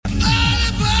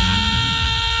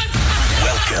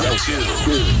Welcome to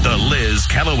the Liz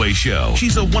Callaway Show.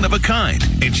 She's a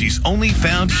one-of-a-kind, and she's only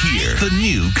found here. The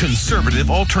new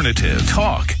conservative alternative.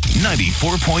 Talk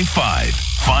 94.5.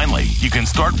 Finally, you can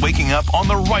start waking up on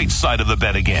the right side of the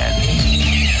bed again.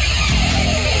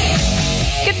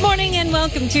 Good morning and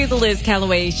welcome to the Liz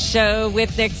Callaway Show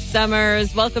with Nick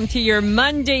Summers. Welcome to your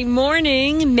Monday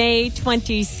morning, May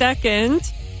 22nd.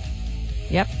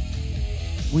 Yep.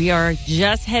 We are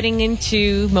just heading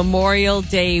into Memorial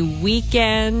Day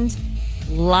weekend.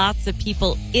 Lots of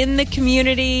people in the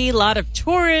community, a lot of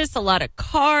tourists, a lot of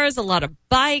cars, a lot of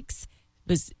bikes.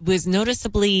 Was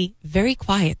noticeably very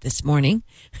quiet this morning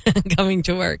coming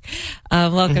to work.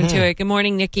 Welcome to it. Good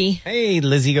morning, Nikki. Hey,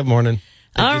 Lizzie. Good morning.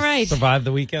 All right. Survived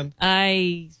the weekend?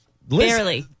 Liz,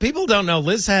 barely. People don't know.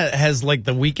 Liz has like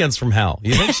the weekends from hell.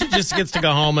 You think she just gets to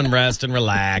go home and rest and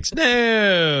relax?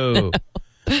 No.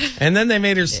 And then they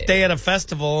made her stay at a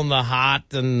festival in the hot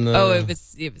and it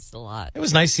was a lot. It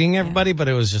was nice seeing everybody, but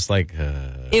it was just like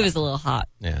it was a little hot.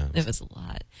 Yeah, it was a little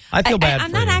hot. I feel bad.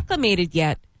 I'm not acclimated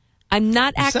yet. I'm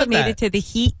not acclimated to the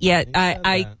heat yet.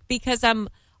 I because I'm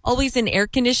always in air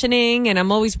conditioning and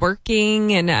I'm always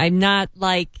working and I'm not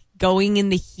like going in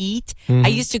the heat. I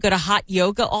used to go to hot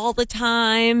yoga all the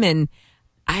time and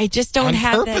I just don't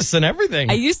have on purpose and everything.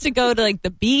 I used to go to like the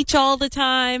beach all the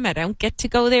time. I don't get to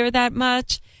go there that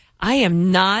much. I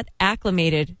am not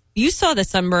acclimated. You saw the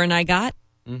sunburn I got.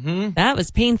 Mm-hmm. That was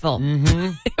painful.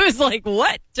 Mm-hmm. It was like,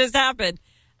 what just happened?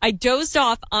 I dozed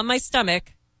off on my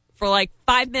stomach for like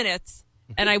 5 minutes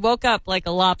and I woke up like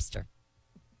a lobster.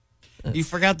 You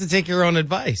forgot to take your own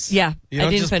advice. Yeah. You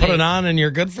don't just put it on and you're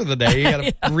good for the day. You got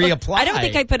to reapply. I don't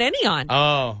think I put any on.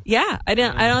 Oh. Yeah. I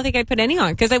don't think I put any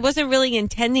on because I wasn't really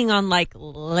intending on like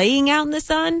laying out in the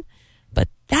sun, but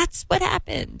that's what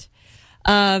happened.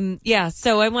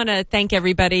 So I want to thank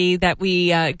everybody that we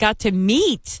got to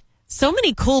meet so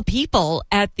many cool people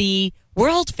at the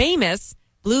world famous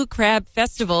Blue Crab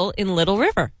Festival in Little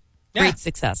River. Yeah. Great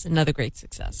success. Another great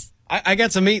success. I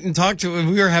got to meet and talk to him.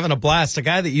 We were having a blast. A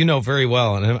guy that you know very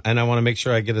well, and I want to make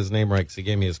sure I get his name right because he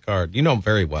gave me his card. You know him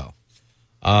very well.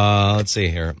 Let's see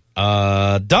here.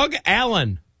 Doug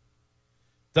Allen.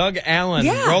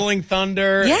 Yeah. Rolling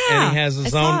Thunder. Yeah, and he has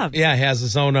his own. Yeah, he has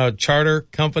his own charter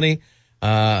company.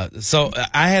 So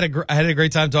I had a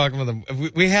great time talking with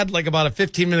him. We had like about a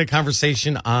 15-minute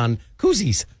conversation on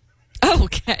koozies.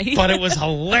 Okay. But it was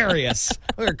hilarious.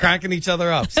 We were cracking each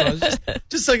other up. So it was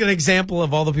just like an example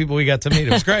of all the people we got to meet.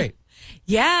 It was great.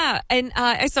 Yeah. And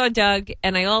I saw Doug,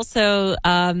 and I also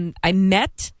I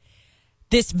met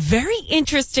this very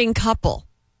interesting couple.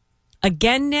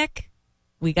 Again, Nick,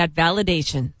 we got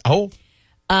validation. Oh.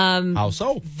 How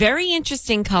so? Very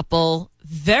interesting couple.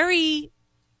 Very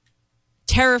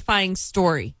terrifying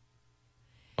story.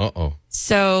 Uh-oh.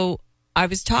 So I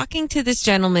was talking to this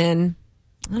gentleman.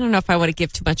 I don't know if I want to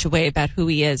give too much away about who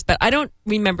he is, but I don't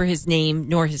remember his name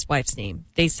nor his wife's name.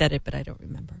 They said it, but I don't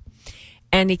remember.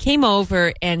 And he came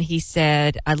over and he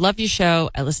said, I love your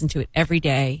show. I listen to it every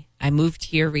day. I moved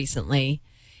here recently.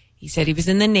 He said he was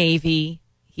in the Navy.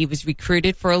 He was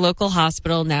recruited for a local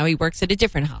hospital. Now he works at a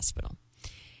different hospital.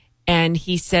 And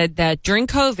he said that during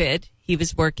COVID, he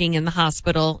was working in the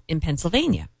hospital in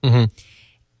Pennsylvania. Mm-hmm.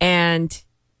 And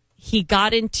he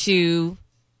got into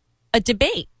a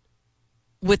debate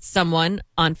with someone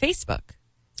on Facebook.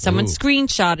 Someone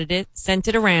screenshotted it, sent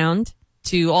it around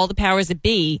to all the powers that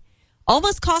be,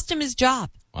 almost cost him his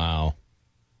job. Wow.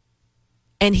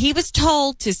 And he was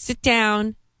told to sit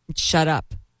down and shut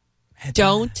up.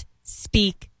 Don't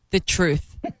speak the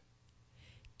truth.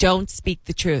 Don't speak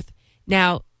the truth.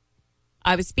 Now,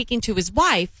 I was speaking to his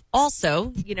wife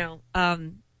also,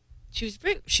 she was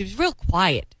real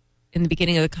quiet in the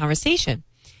beginning of the conversation.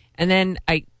 And then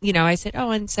I said,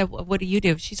 what do you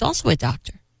do? She's also a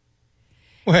doctor.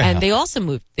 Well. And they also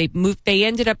moved.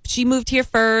 She moved here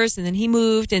first and then he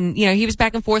moved and, he was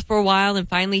back and forth for a while. And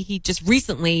finally he just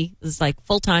recently was like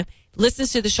full time,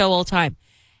 listens to the show all the time.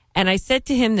 And I said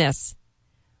to him this,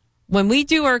 when we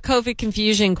do our COVID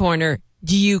confusion corner,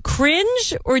 do you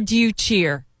cringe or do you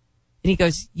cheer? And he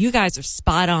goes, you guys are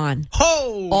spot on.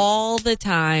 All the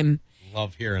time.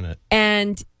 Love hearing it.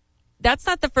 And that's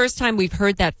not the first time we've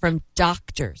heard that from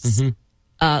doctors.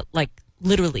 Mm-hmm. Like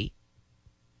literally,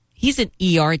 he's an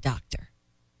ER doctor.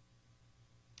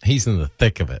 He's in the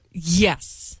thick of it.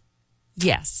 Yes.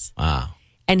 Wow.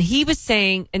 And he was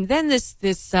saying, and then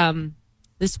this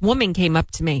woman came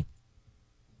up to me,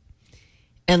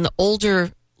 and the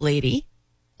older lady,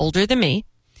 older than me,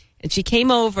 and she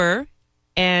came over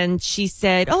and she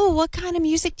said, "Oh, what kind of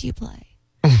music do you play?"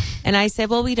 And I said,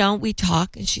 well, we don't. We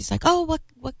talk. And she's like, oh,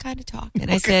 what kind of talk?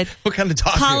 And I said, what kind of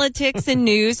talk? Politics and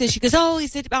news. And she goes, oh,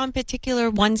 is it on particular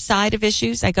one side of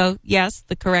issues? I go, yes,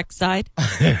 the correct side.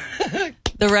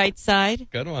 The right side.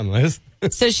 Good one, Liz.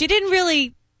 So she didn't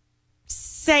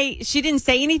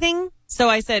say anything. So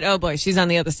I said, oh boy, she's on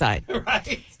the other side.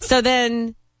 Right. So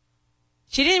then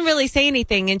she didn't really say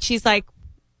anything. And she's like,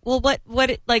 well, what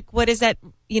is that?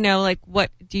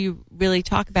 What do you really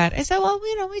talk about? I said, well,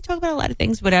 we talk about a lot of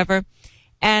things, whatever.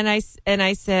 And I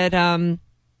said,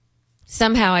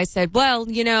 somehow I said, well,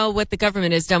 what the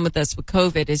government has done with us with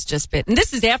COVID has just been, and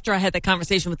this is after I had that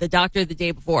conversation with the doctor the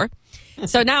day before.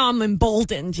 So now I'm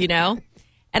emboldened,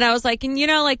 and I was like, and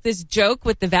like this joke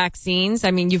with the vaccines.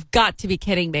 I mean, you've got to be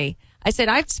kidding me. I said,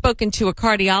 I've spoken to a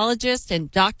cardiologist and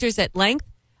doctors at length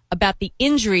about the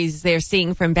injuries they're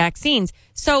seeing from vaccines.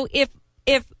 So if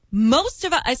most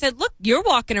of us, I said, look, you're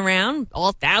walking around,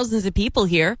 all thousands of people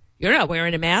here, you're not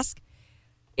wearing a mask.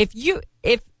 If you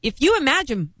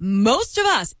imagine most of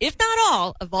us, if not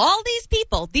all, of all these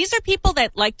people, these are people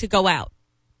that like to go out.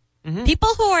 Mm-hmm. People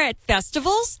who are at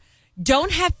festivals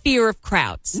don't have fear of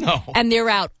crowds. No. And they're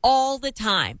out all the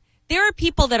time. There are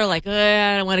people that are like,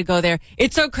 I don't want to go there.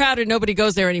 It's so crowded, nobody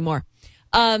goes there anymore.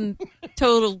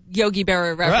 Total Yogi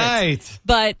Berra reference. Right.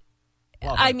 But,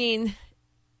 I mean,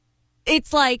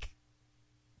 it's like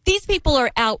these people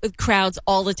are out with crowds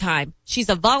all the time. She's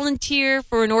a volunteer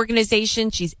for an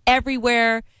organization. She's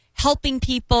everywhere, helping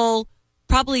people,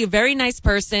 probably a very nice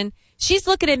person. She's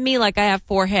looking at me like I have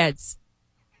 4 heads.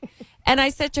 And I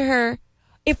said to her,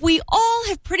 if we all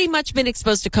have pretty much been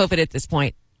exposed to COVID at this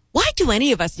point, why do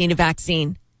any of us need a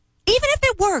vaccine? Even if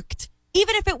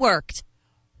it worked,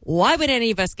 why would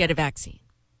any of us get a vaccine?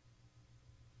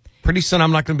 Pretty soon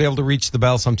I'm not going to be able to reach the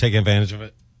bell, so I'm taking advantage of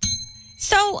it.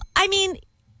 So, I mean,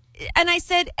 and I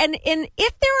said, and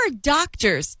if there are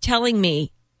doctors telling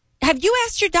me, have you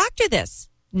asked your doctor this?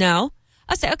 No.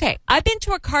 I said, okay, I've been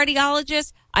to a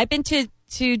cardiologist. I've been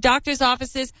to doctor's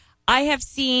offices. I have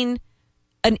seen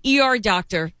an ER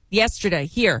doctor yesterday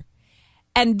here.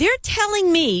 And they're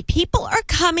telling me people are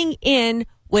coming in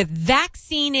with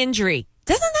vaccine injury.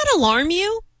 Doesn't that alarm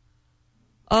you?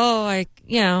 Oh, I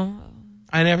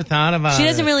never thought about it. She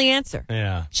doesn't really answer.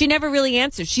 Yeah. She never really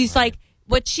answers. She's like,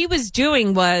 what she was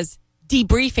doing was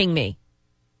debriefing me.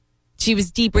 She was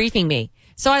debriefing me.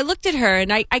 So I looked at her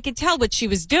and I could tell what she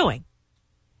was doing.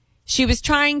 She was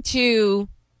trying to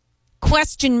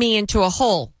question me into a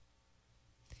hole.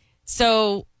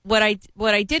 So what I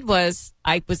did was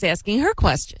I was asking her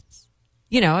questions.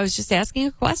 I was just asking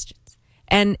her questions.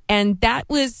 And that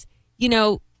was,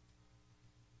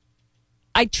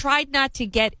 I tried not to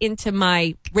get into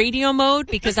my radio mode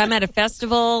because I'm at a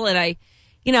festival and I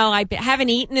haven't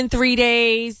eaten in 3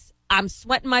 days. I'm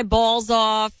sweating my balls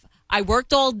off. I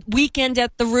worked all weekend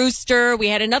at the Rooster. We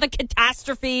had another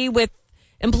catastrophe with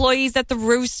employees at the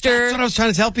Rooster. That's what I was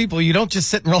trying to tell people. You don't just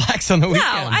sit and relax on the weekends.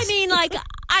 No,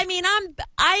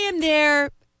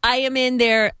 I am in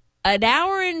there an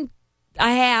hour and a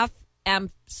half.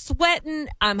 I'm sweating.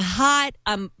 I'm hot.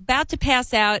 I'm about to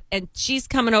pass out. And she's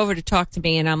coming over to talk to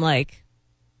me. And I'm like,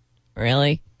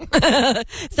 really?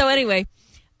 So anyway,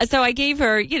 so I gave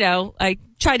her, I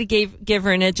tried to give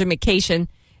her an education.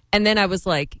 And then I was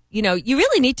like, you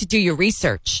really need to do your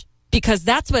research because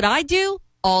that's what I do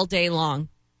all day long.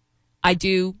 I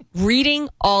do reading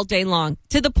all day long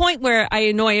to the point where I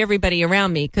annoy everybody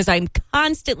around me because I'm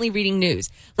constantly reading news.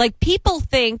 Like people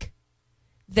think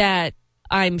that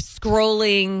I'm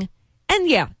scrolling. And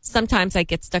yeah, sometimes I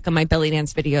get stuck on my belly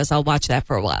dance videos. I'll watch that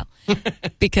for a while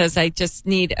because I just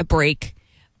need a break.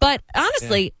 But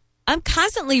honestly, I'm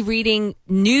constantly reading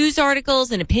news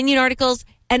articles and opinion articles,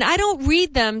 and I don't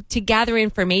read them to gather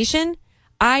information.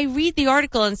 I read the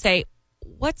article and say,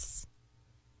 what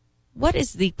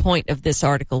is the point of this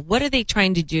article? What are they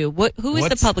trying to do? Who is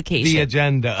the publication? The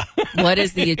agenda. What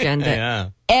is the agenda? Yeah.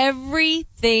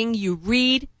 Everything you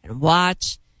read and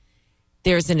watch,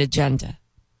 there's an agenda.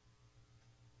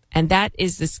 And that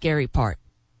is the scary part.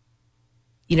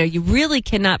 You really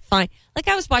cannot find, like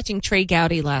I was watching Trey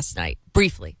Gowdy last night,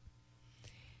 briefly.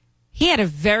 He had a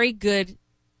very good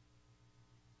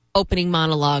opening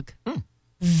monologue.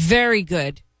 Very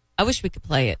good. I wish we could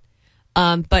play it.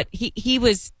 But he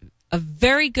was a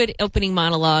very good opening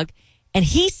monologue. And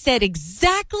he said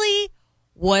exactly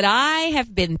what I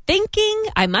have been thinking.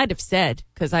 I might have said,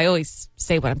 because I always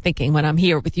say what I'm thinking when I'm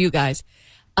here with you guys.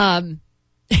 And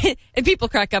people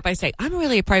crack up. I say, I'm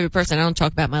really a private person. I don't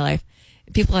talk about my life.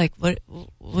 And people are like,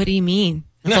 what do you mean?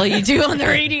 That's all you do on the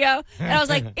radio? And I was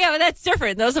like, yeah, but that's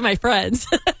different. Those are my friends.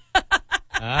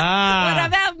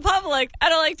 I'm out in public, I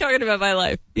don't like talking about my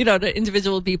life, to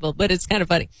individual people, but it's kind of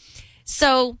funny.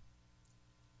 So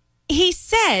he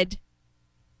said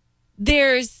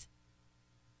there's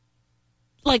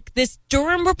like this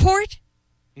Durham report.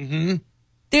 Mm-hmm.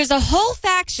 There's a whole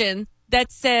faction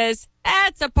that says,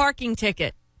 it's a parking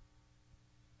ticket.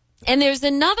 And there's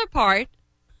another part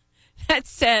that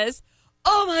says,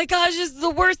 oh my gosh, this is the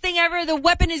worst thing ever. The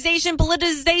weaponization,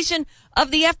 politicization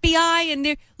of the FBI.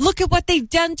 And look at what they've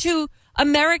done to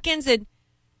Americans. And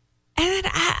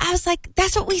I was like,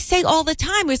 that's what we say all the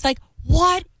time. It's like,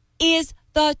 what is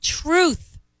the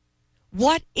truth?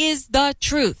 What is the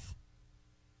truth?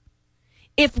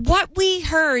 If what we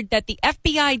heard that the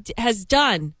FBI has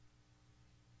done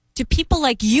to people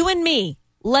like you and me,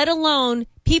 let alone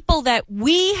people that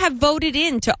we have voted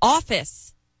into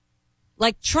office,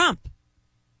 like Trump,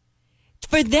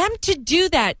 for them to do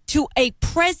that to a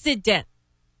president,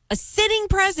 a sitting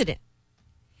president,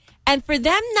 and for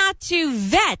them not to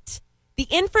vet the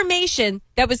information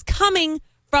that was coming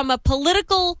from a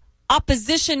political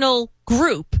oppositional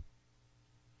group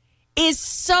is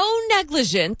so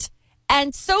negligent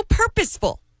and so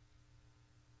purposeful.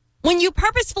 When you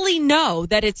purposefully know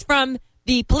that it's from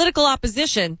the political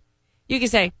opposition, you can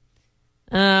say,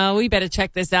 we better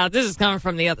check this out. This is coming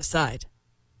from the other side.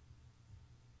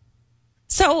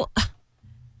 So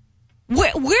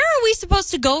where are we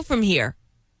supposed to go from here?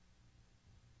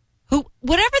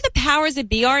 Whatever the powers that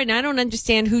be are, and I don't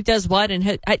understand who does what,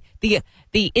 and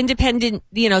the independent,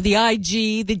 the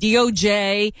IG, the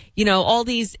DOJ, all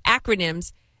these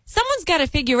acronyms. Someone's got to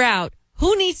figure out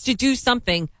who needs to do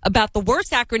something about the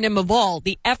worst acronym of all,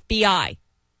 the FBI.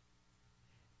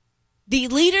 The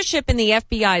leadership in the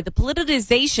FBI, the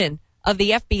politicization of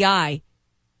the FBI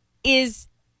is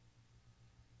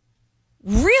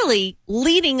really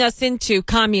leading us into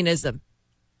communism.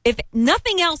 If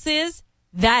nothing else is,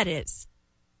 that is.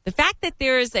 The fact that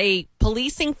there is a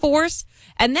policing force,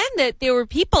 and then that there were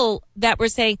people that were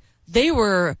saying they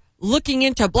were looking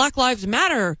into Black Lives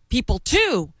Matter people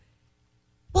too.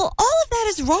 Well, all of that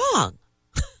is wrong.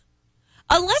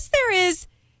 Unless there is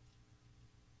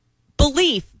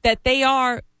belief that they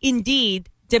are indeed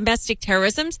domestic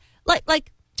terrorisms,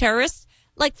 like terrorists.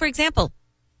 Like, for example,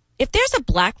 if there's a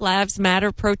Black Lives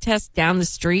Matter protest down the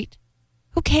street,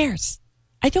 who cares?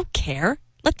 I don't care.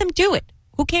 Let them do it.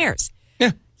 Who cares?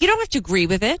 Yeah. You don't have to agree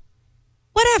with it.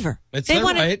 Whatever. It's their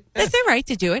right. It's their right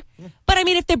to do it. Yeah. But I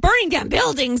mean, if they're burning down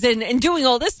buildings and doing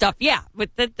all this stuff, yeah, but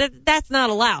that's not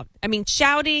allowed. I mean,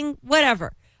 shouting,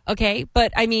 whatever. Okay.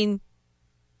 But I mean,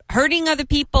 hurting other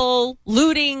people,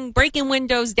 looting, breaking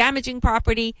windows, damaging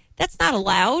property, that's not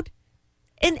allowed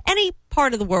in any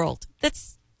part of the world.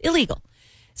 That's illegal.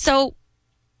 So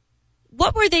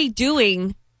what were they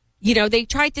doing? They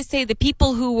tried to say the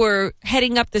people who were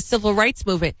heading up the civil rights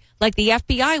movement, like the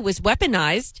FBI was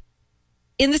weaponized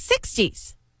in the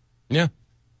 60s. Yeah.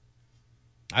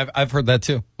 I've heard that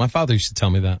too. My father used to tell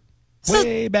me that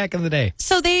way back in the day.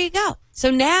 So there you go. So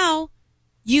now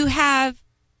you have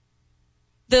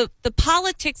the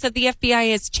politics of the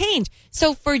FBI has changed.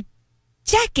 So for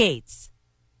decades,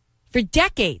 the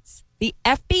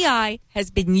FBI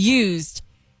has been used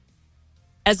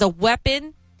as a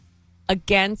weapon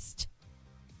against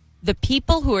the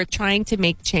people who are trying to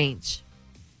make change.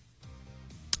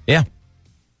 Yeah.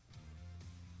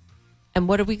 And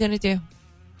what are we going to do?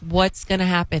 What's going to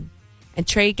happen? And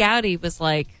Trey Gowdy was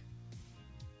like,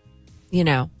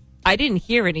 I didn't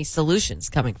hear any solutions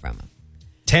coming from him.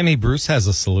 Tammy Bruce has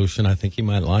a solution I think you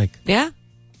might like. Yeah.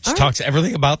 She talks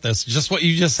everything about this, just what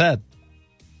you just said.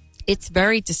 It's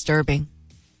very disturbing.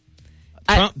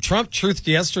 Trump truthed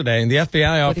yesterday, and the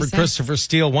FBI offered Christopher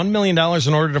Steele $1 million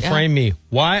in order to frame me.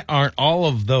 Why aren't all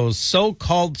of those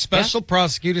so-called special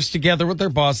prosecutors together with their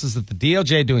bosses at the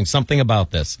DOJ doing something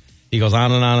about this? He goes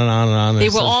on and on and on and on. They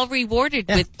were all rewarded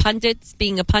with pundits,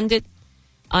 being a pundit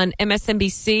on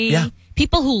MSNBC. Yeah.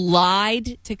 People who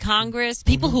lied to Congress.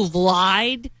 People who've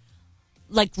lied,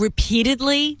 like,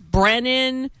 repeatedly.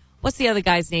 Brennan. What's the other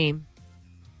guy's name?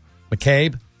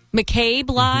 McCabe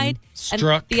lied.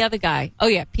 Strzok. And the other guy. Oh,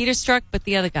 yeah. Peter Strzok, but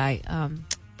the other guy.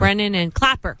 Brennan and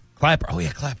Clapper. Oh,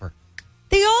 yeah, Clapper.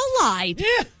 They all lied.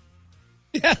 Yeah.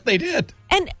 Yeah, they did.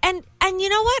 And you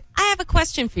know what? I have a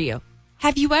question for you.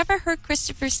 Have you ever heard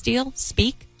Christopher Steele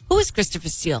speak? Who is Christopher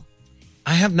Steele?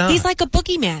 I have not. He's like a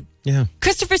boogeyman. Yeah.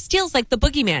 Christopher Steele's like the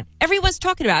boogeyman. Everyone's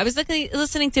talking about it. I was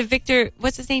listening to Victor,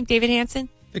 what's his name? David Hansen?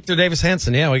 Victor Davis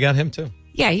Hansen. Yeah, we got him too.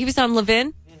 Yeah, he was on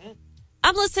Levin.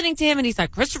 I'm listening to him and he's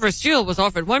like, Christopher Steele was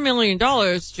offered $1 million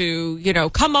to,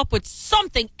 come up with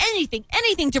something,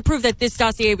 anything to prove that this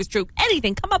dossier was true.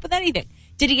 Anything. Come up with anything.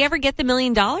 Did he ever get the $1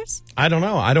 million? I don't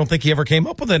know. I don't think he ever came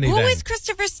up with anything. Who is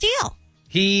Christopher Steele?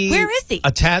 Where is he?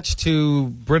 Attached to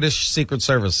British Secret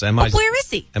Service. Where is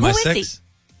he? MI6? Who is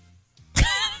he?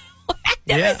 I've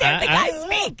never seen the guy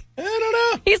speak. I don't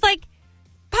know. He's like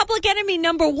public enemy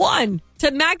number 1 to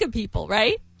MAGA people,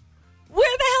 right?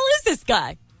 Where the hell is this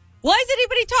guy? Why is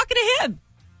anybody talking to him?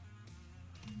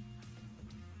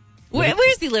 Where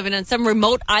is he living? On some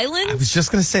remote island? I was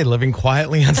just going to say, living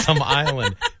quietly on some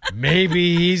island.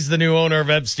 Maybe he's the new owner of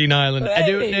Epstein Island. I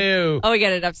don't know. Oh, we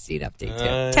got an Epstein update,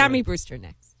 too. Tammy Brewster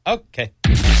next. Okay.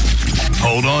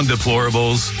 Hold on,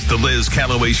 deplorables. The Liz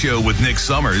Callaway Show with Nick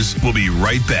Summers will be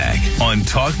right back on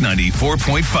Talk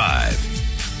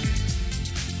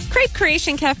 94.5. Crepe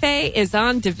Creation Cafe is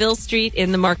on DeVille Street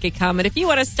in the Market Common. If you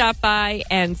want to stop by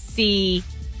and see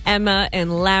Emma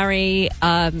and Larry,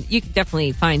 you can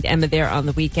definitely find Emma there on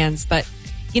the weekends. But,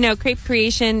 Crepe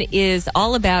Creation is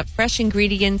all about fresh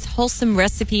ingredients, wholesome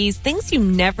recipes, things you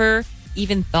never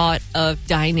even thought of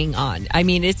dining on. I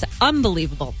mean, it's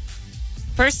unbelievable.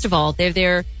 First of all, they're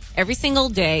there every single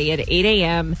day at 8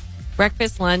 a.m.,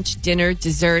 breakfast, lunch, dinner,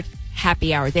 dessert,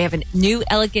 happy hour. They have a new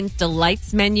elegant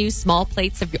delights menu, small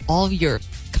plates of all of your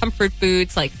comfort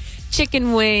foods like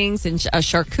chicken wings and a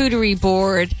charcuterie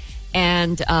board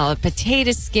and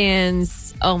potato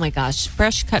skins. Oh my gosh,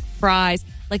 fresh cut fries,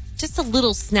 like just a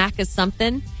little snack of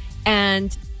something.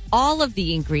 And all of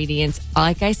the ingredients,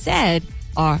 like I said,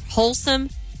 are wholesome,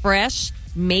 fresh,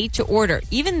 made to order,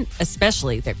 even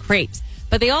especially their crepes.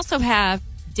 But they also have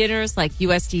dinners like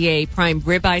USDA prime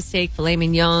ribeye steak, filet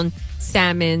mignon,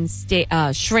 salmon,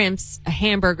 shrimps,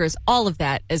 hamburgers, all of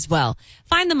that as well.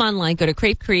 Find them online. Go to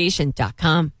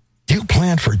crepecreation.com. You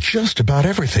plan for just about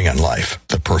everything in life.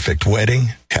 The perfect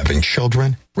wedding, having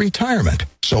children, retirement.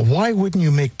 So why wouldn't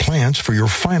you make plans for your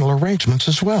final arrangements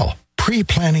as well?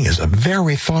 Pre-planning is a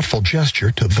very thoughtful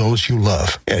gesture to those you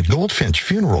love. At Goldfinch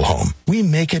Funeral Home, we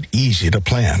make it easy to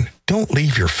plan. Don't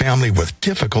leave your family with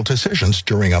difficult decisions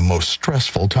during a most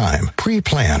stressful time.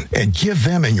 Pre-plan and give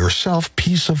them and yourself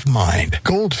peace of mind.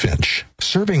 Goldfinch,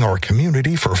 serving our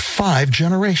community for 5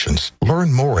 generations.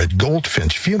 Learn more at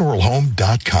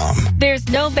goldfinchfuneralhome.com. There's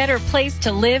no better place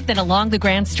to live than along the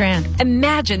Grand Strand.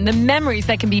 Imagine the memories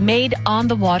that can be made on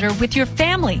the water with your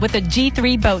family with a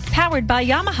G3 boat powered by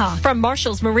Yamaha from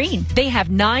Marshall's Marine. They have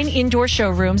 9 indoor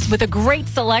showrooms with a great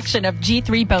selection of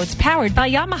G3 boats powered by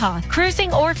Yamaha.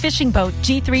 Cruising or fishing boat,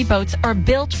 G3 boats are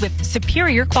built with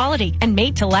superior quality and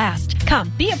made to last.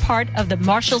 Come, be a part of the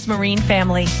Marshall's Marine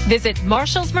family. Visit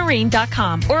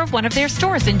marshallsmarine.com or one of their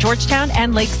stores in Georgetown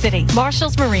and Lake City.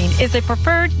 Marshall's Marine is a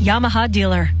preferred Yamaha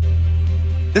dealer.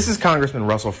 This is Congressman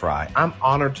Russell Fry. I'm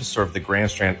honored to serve the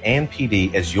Grand Strand and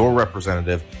PD as your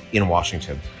representative in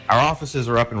Washington. Our offices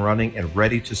are up and running and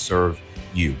ready to serve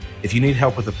you. If you need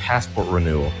help with a passport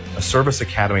renewal, a Service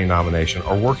Academy nomination,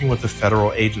 or working with a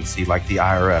federal agency like the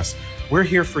IRS, we're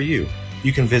here for you.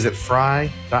 You can visit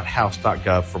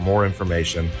fry.house.gov for more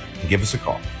information and give us a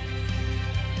call.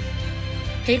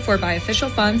 Paid for by official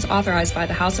funds authorized by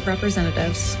the House of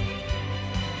Representatives.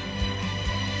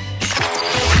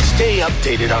 Stay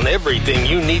updated on everything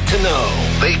you need to know.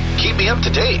 They keep me up to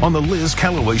date on the Liz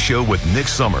Callaway Show with Nick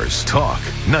Summers. Talk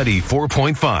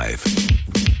 94.5.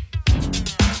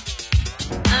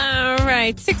 All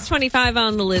right, 6:25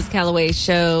 on the Liz Callaway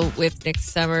Show with Nick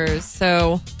Summers.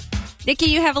 So, Nikki,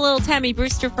 you have a little Tammy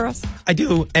Brewster for us? I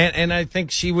do, and I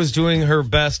think she was doing her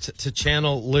best to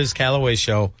channel Liz Callaway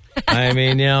Show. I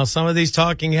mean, some of these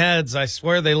talking heads, I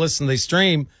swear they listen, they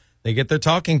stream. They get their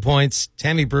talking points.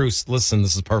 Tammy Bruce, listen,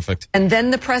 this is perfect. And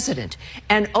then the president.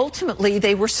 And ultimately,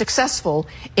 they were successful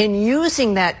in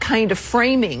using that kind of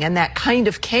framing and that kind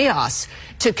of chaos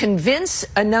to convince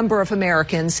a number of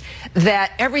Americans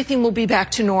that everything will be back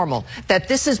to normal, that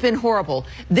this has been horrible.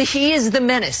 He is the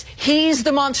menace. He's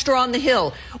the monster on the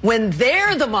hill. When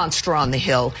they're the monster on the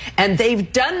hill, and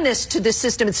they've done this to the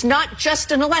system, it's not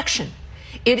just an election.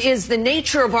 It is the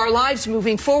nature of our lives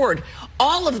moving forward.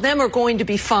 All of them are going to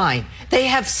be fine. They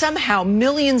have somehow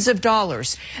millions of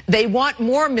dollars. They want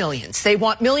more millions. They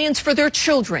want millions for their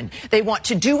children. They want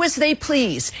to do as they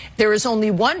please. There is only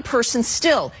one person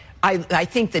still. I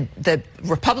think that the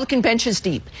Republican bench is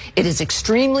deep. It is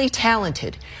extremely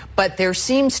talented. But there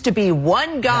seems to be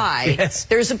one guy. Yes.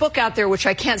 There's a book out there, which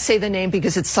I can't say the name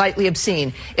because it's slightly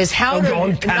obscene, is how to... Go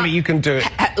on, Tammy, you can do it.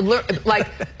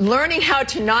 Learning how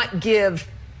to not give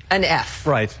an F.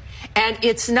 Right. And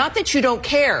it's not that you don't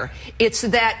care. It's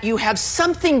that you have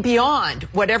something beyond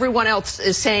what everyone else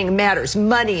is saying matters,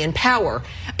 money and power.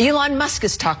 Elon Musk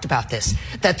has talked about this,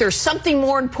 that there's something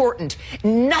more important.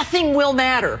 Nothing will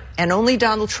matter. And only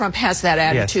Donald Trump has that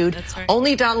attitude. Yes, that's right.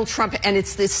 Only Donald Trump. And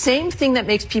it's the same thing that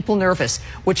makes people nervous,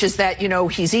 which is that,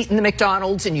 he's eating the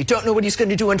McDonald's and you don't know what he's going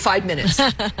to do in 5 minutes.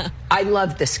 I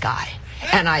love this guy.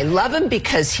 And I love him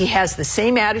because he has the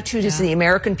same attitude as the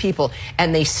American people,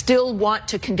 and they still want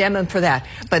to condemn him for that.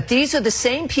 But these are the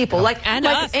same people, like Andrew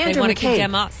McCabe. They want to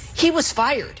condemn us. He was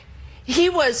fired.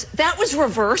 That was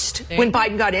reversed when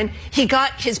Biden got in. He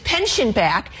got his pension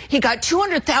back. He got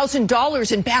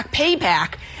 $200,000 in back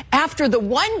payback after the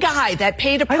one guy that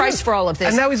paid a price for all of this.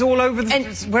 And now he's all over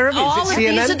wherever all it's of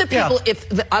CNN. These are the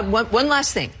people. One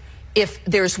last thing. If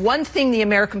there's one thing the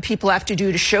American people have to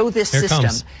do to show this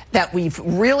system that we've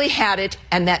really had it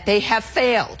and that they have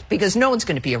failed, because no one's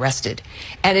going to be arrested,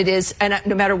 and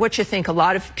no matter what you think, a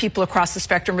lot of people across the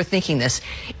spectrum are thinking this,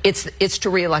 it's to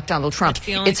reelect Donald Trump.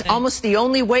 It's almost the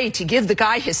only way to give the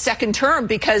guy his second term,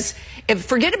 because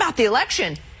forget about the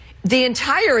election. The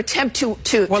entire attempt to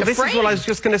Well, this frame. is what I was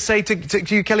just going to say to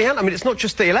you, Kellyanne. I mean, it's not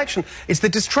just the election; it's the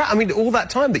distract. I mean, all that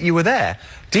time that you were there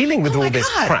dealing with all this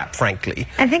crap, frankly.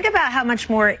 And think about how much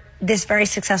more this very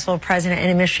successful president and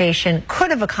administration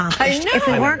could have accomplished if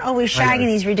we weren't always shagging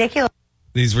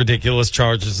these ridiculous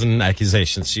charges and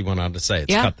accusations. She went on to say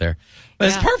it's cut there. But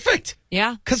it's perfect.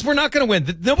 Yeah. Because we're not going to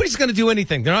win. Nobody's going to do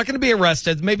anything. They're not going to be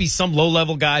arrested. Maybe some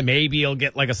low-level guy, maybe he'll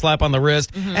get like a slap on the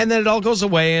wrist. Mm-hmm. And then it all goes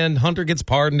away and Hunter gets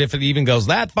pardoned if it even goes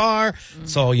that far. Mm-hmm.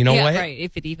 So, you know what? Right.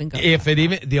 If it even goes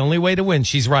the only way to win,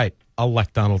 she's right.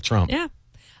 Elect Donald Trump. Yeah.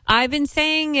 I've been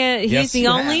saying he's the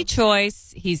only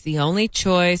choice. He's the only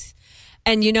choice.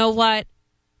 And you know what?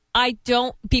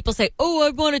 People say,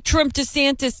 I want a Trump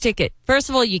DeSantis ticket. First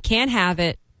of all, you can't have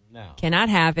it. No. Cannot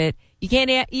have it. You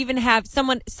can't even have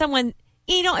someone,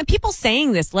 and people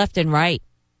saying this left and right.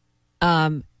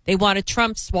 They want a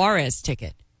Trump Suarez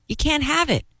ticket. You can't have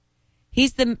it.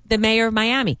 He's the mayor of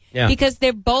Miami because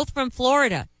they're both from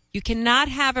Florida. You cannot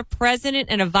have a president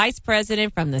and a vice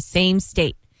president from the same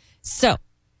state. So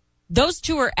those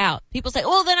two are out. People say,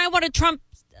 then I want a Trump,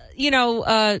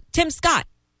 Tim Scott.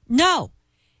 No,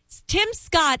 Tim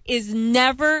Scott is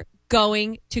never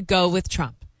going to go with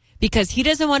Trump, because he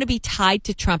doesn't want to be tied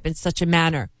to Trump in such a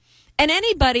manner. And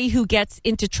anybody who gets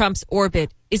into Trump's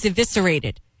orbit is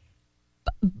eviscerated.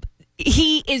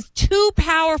 He is too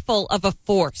powerful of a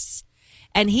force,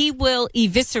 and he will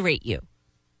eviscerate you.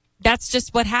 That's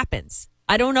just what happens.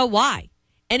 I don't know why.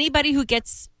 Anybody who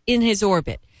gets in his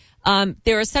orbit.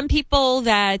 There are some people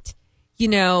that,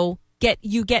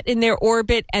 get in their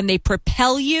orbit and they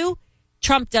propel you.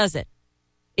 Trump doesn't.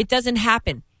 It doesn't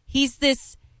happen. He's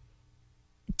this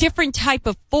different type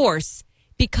of force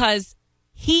because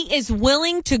he is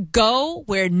willing to go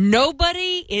where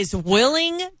nobody is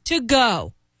willing to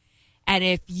go. And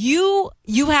if you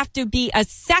have to be a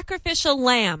sacrificial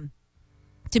lamb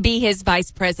to be his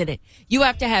vice president. You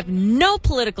have to have no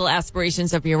political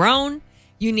aspirations of your own.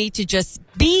 You need to just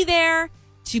be there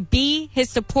to be his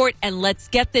support, and let's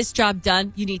get this job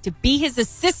done. You need to be his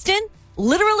assistant,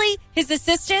 literally his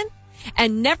assistant,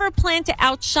 and never plan to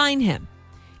outshine him.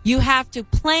 You have to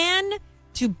plan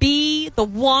to be the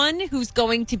one who's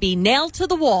going to be nailed to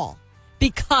the wall,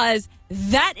 because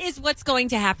that is what's going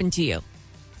to happen to you.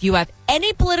 If you have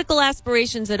any political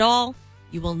aspirations at all,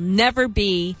 you will never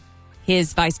be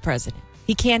his vice president.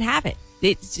 He can't have it.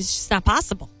 It's just not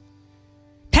possible.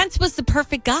 Pence was the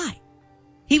perfect guy.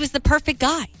 He was the perfect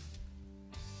guy.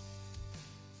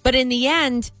 But in the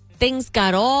end, things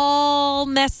got all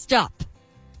messed up.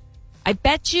 I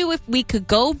bet you if we could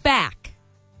go back,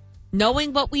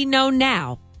 knowing what we know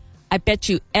now, I bet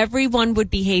you everyone would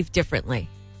behave differently.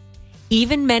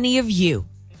 Even many of you.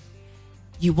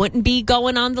 You wouldn't be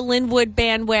going on the Linwood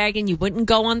bandwagon. You wouldn't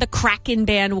go on the Kraken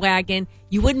bandwagon.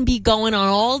 You wouldn't be going on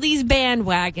all these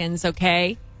bandwagons,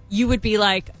 okay? You would be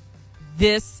like,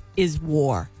 this is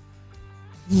war.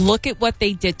 Look at what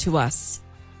they did to us.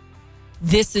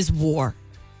 This is war.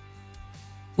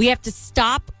 We have to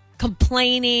stop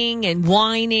complaining and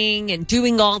whining and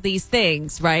doing all these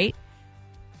things, right?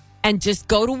 And just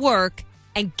go to work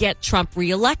and get Trump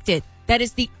reelected. That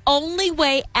is the only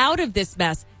way out of this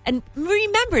mess. And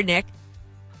remember, Nick,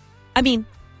 I mean,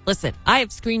 listen, I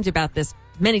have screamed about this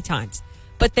many times,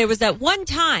 but there was that one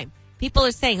time people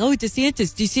are saying, oh,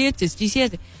 DeSantis.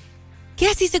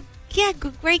 Yes, he's a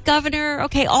great governor.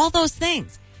 Okay, all those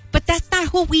things. But that's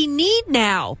not what we need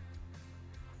now.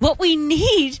 What we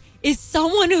need is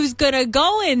someone who's going to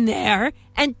go in there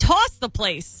and toss the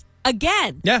place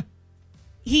again. Yeah.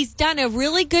 he's done a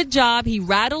really good job. He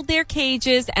rattled their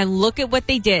cages, and look at what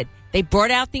they did. They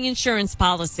brought out the insurance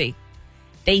policy.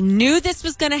 They knew this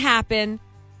was going to happen,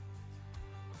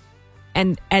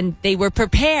 and they were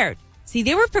prepared. See,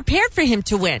 they were prepared for him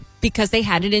to win because they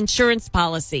had an insurance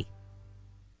policy.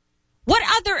 What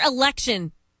other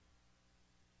election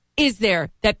is there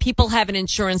that people have an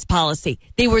insurance policy?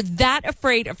 They were that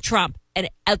afraid of Trump, and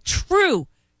a true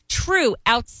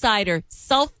outsider,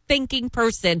 self-thinking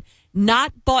person,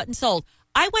 not bought and sold.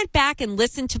 I went back and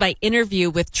listened to my interview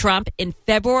with Trump in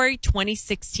February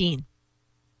 2016.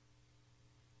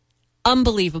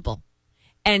 Unbelievable.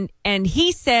 And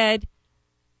he said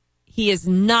he is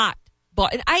not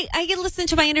bought. I listened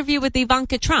to my interview with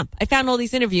Ivanka Trump. I found all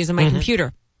these interviews on my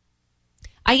computer.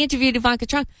 I interviewed Ivanka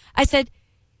Trump. I said,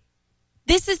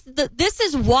 this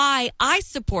is why I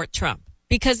support Trump,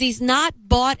 because he's not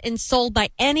bought and sold by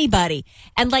anybody.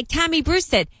 And like Tammy Bruce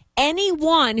said,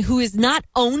 anyone who is not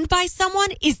owned by someone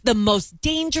is the most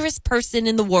dangerous person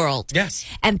in the world. Yes.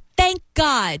 And thank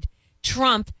God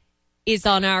Trump is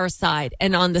on our side,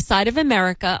 and on the side of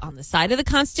America, on the side of the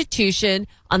Constitution,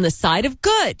 on the side of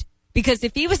good. Because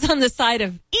if he was on the side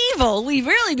of evil, we'd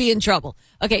really be in trouble.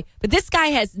 Okay, but this guy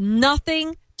has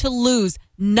nothing to lose.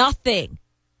 Nothing.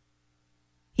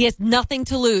 He has nothing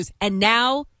to lose. And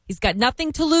now he's got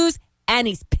nothing to lose, and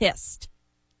he's pissed.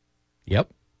 Yep.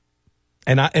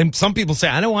 And some people say,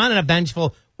 I don't want a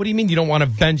vengeful. What do you mean you don't want a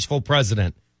vengeful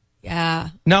president? Yeah.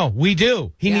 No, we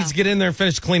do. He needs to get in there and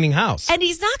finish cleaning house. And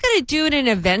he's not going to do it in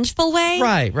a vengeful way.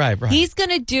 Right. He's going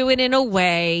to do it in a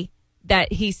way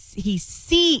that he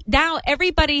now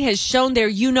everybody has shown their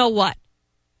you know what.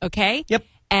 Okay? Yep.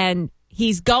 And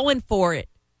he's going for it.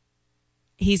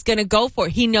 He's going to go for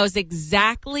it. He knows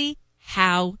exactly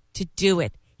how to do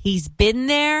it. He's been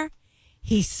there.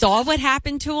 He saw what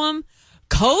happened to him.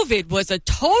 COVID was a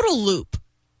total loop.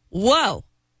 Whoa.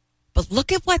 But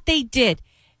look at what they did.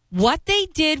 What they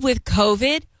did with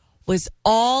COVID was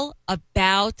all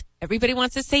about, everybody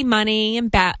wants to say money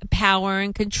and power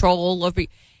and control over.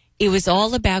 It was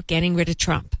all about getting rid of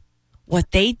Trump.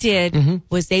 What they did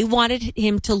was they wanted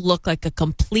him to look like a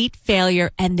complete failure,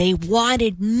 and they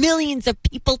wanted millions of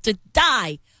people to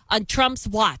die on Trump's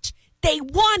watch. They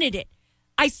wanted it.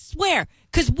 I swear.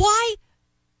 Because why?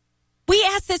 We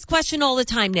ask this question all the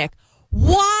time, Nick.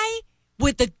 Why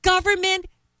would the government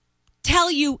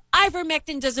tell you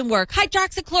ivermectin doesn't work,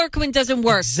 hydroxychloroquine doesn't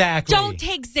work? Exactly. Don't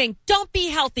take zinc. Don't be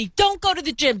healthy. Don't go to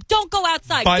the gym. Don't go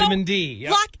outside. Vitamin D.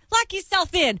 Yep. Lock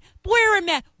yourself in. Wear a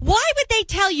mask. Why would they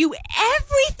tell you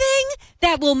everything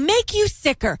that will make you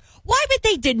sicker? Why would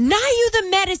they deny you the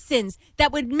medicines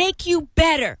that would make you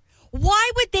better?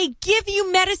 Why would they give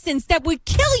you medicines that would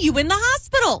kill you in the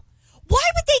hospital? Why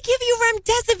would they give you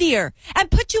remdesivir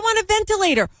and put you on a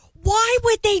ventilator? Why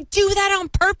would they do that on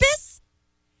purpose?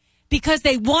 Because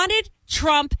they wanted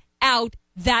Trump out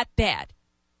that bad.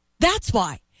 That's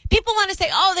why. People want to say,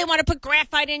 oh, they want to put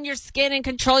graphite in your skin and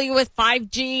control you with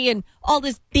 5G and all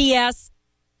this BS.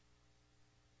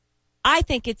 I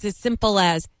think it's as simple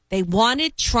as they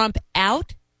wanted Trump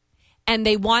out, and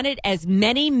they wanted as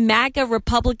many MAGA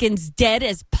Republicans dead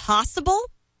as possible.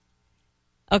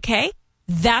 Okay?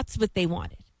 That's what they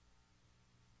wanted.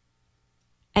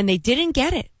 And they didn't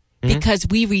get it because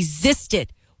we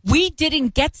resisted. We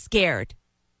didn't get scared.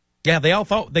 Yeah, they all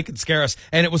thought they could scare us.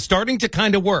 And it was starting to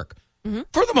kind of work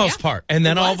for the most part. And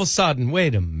then all of a sudden,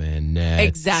 wait a minute.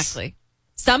 Exactly.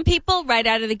 Some people right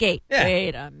out of the gate. Yeah.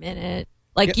 Wait a minute.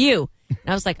 Like you. And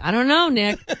I was like, I don't know,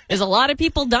 Nick. There's a lot of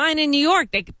people dying in New York.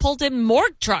 They pulled in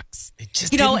morgue trucks. It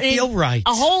just didn't feel right.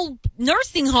 A whole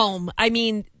nursing home. I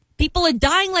mean, people are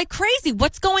dying like crazy.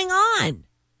 What's going on?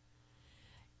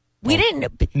 We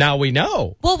didn't. Now we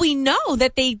know. Well, we know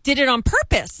that they did it on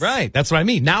purpose. Right. That's what I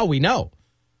mean. Now we know.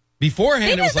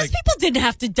 Beforehand, it was like. People didn't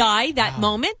have to die that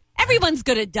moment. Everyone's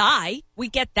going to die. We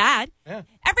get that. Yeah.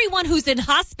 Everyone who's in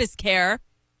hospice care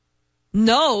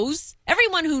knows.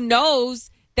 Everyone who knows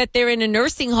that they're in a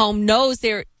nursing home knows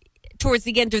they're towards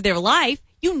the end of their life.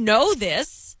 You know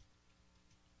this.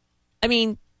 I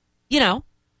mean, you know,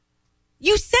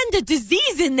 you send a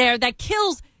disease in there that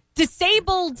kills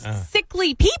disabled,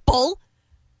 sickly people.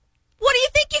 What do you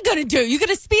think you're going to do? You're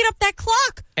going to speed up that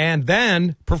clock. And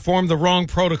then perform the wrong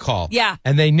protocol. Yeah.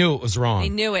 And they knew it was wrong. They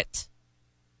knew it.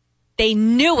 They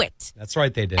knew it. That's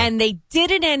right, they did. And they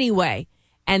did it anyway.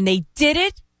 And they did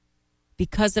it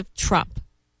because of Trump.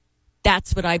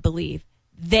 That's what I believe.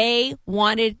 They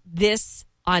wanted this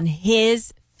on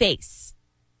his face.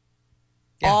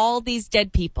 Yeah. All these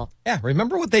dead people. Yeah,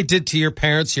 remember what they did to your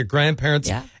parents, your grandparents,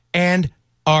 and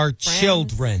our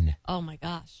children. Oh, my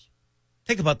gosh.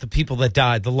 Think about the people that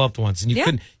died, the loved ones, and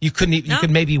you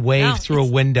could maybe wave through a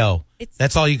window.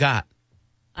 That's all you got.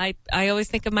 I always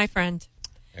think of my friend.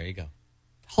 There you go.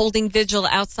 Holding vigil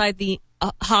outside the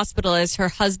hospital as her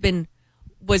husband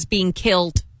was being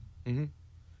killed. Mm-hmm.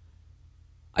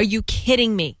 Are you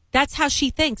kidding me? That's how she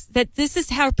thinks. That this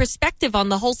is her perspective on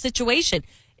the whole situation,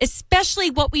 especially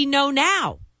what we know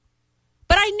now.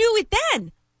 But I knew it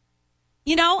then.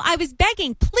 I was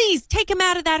begging, please take him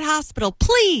out of that hospital,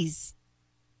 please.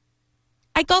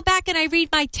 I go back and I read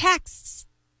my texts.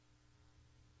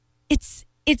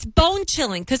 It's bone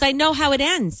chilling because I know how it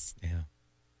ends. Yeah.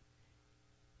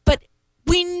 But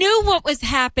we knew what was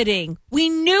happening. We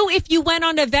knew if you went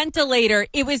on a ventilator,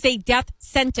 it was a death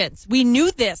sentence. We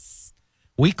knew this.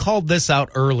 We called this out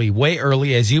early, way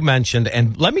early, as you mentioned.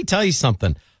 And let me tell you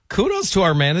something. Kudos to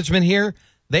our management here.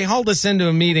 They hauled us into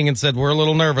a meeting and said, we're a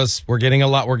little nervous. We're getting a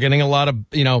lot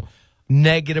of,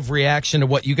 negative reaction to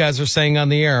what you guys are saying on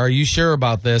the air. Are you sure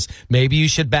about this? Maybe you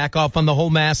should back off on the whole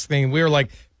mask thing. We were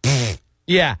like,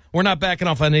 yeah, we're not backing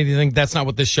off on anything. That's not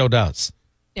what this show does.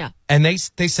 Yeah. And they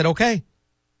said, okay.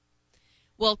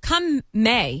 Well, come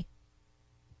May,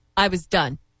 I was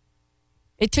done.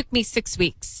 It took me 6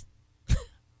 weeks.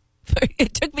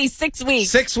 It took me 6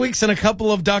 weeks. 6 weeks and a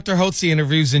couple of Dr. Hotze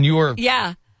interviews, and you were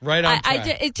right on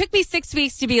track. It took me 6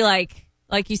 weeks to be like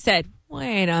you said,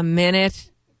 wait a minute.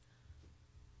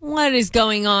 What is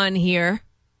going on here?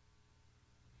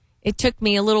 It took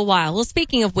me a little while. Well,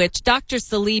 speaking of which, Dr.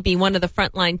 Salibi, one of the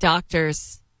frontline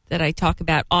doctors that I talk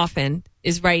about often,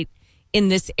 is right in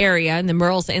this area, in the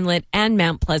Murrells Inlet and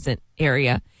Mount Pleasant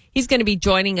area. He's going to be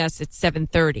joining us at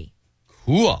 7:30.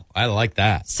 Cool. I like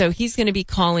that. So he's going to be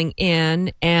calling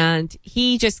in, and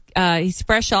he's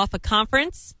fresh off a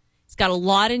conference. He's got a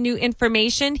lot of new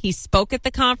information. He spoke at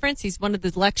the conference. He's one of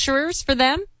the lecturers for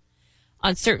them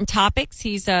on certain topics.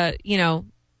 He's,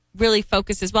 really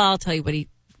focuses. Well, I'll tell you what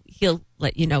he'll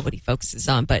let you know what he focuses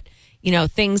on. But,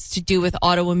 things to do with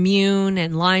autoimmune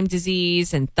and Lyme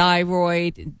disease and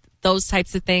thyroid, and those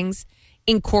types of things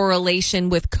in correlation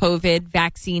with COVID,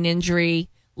 vaccine injury,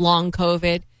 long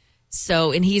COVID.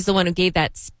 So, and he's the one who gave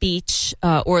that speech,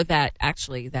 it was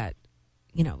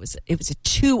a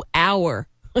 2-hour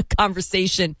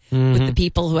conversation with the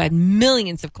people who had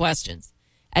millions of questions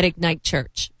at Ignite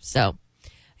Church. So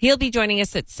he'll be joining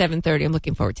us at 7:30. I'm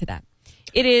looking forward to that.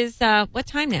 It is, what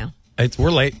time now?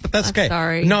 We're late, but that's okay.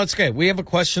 Sorry. No, it's okay. We have a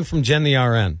question from Jen the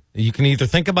RN. You can either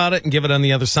think about it and give it on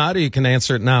the other side, or you can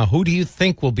answer it now. Who do you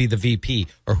think will be the VP,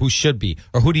 or who should be,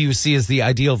 or who do you see as the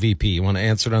ideal VP? You want to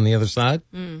answer it on the other side?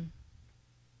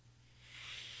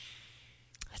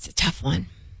 That's a tough one.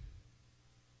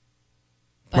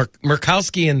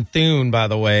 Murkowski and Thune, by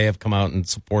the way, have come out and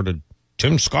supported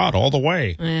Tim Scott all the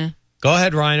way. Yeah. Go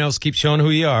ahead, Rhinos. Keep showing who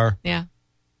you are. Yeah.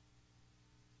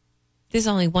 There's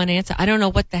only one answer. I don't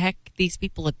know what the heck these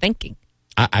people are thinking.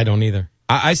 I don't either.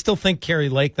 I still think Carrie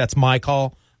Lake, that's my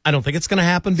call. I don't think it's going to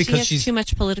happen because she's too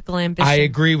much political ambition. I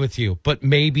agree with you, but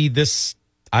maybe this,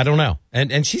 I don't know.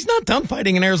 And she's not done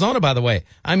fighting in Arizona, by the way.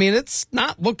 I mean, it's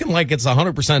not looking like it's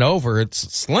 100% over. It's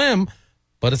slim,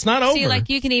 but it's not over.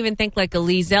 See, you can even think like a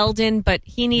Lee Zeldin, but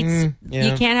he needs,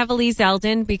 you can't have a Lee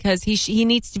Zeldin because he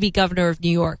needs to be governor of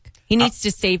New York. He needs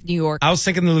to save New York. I was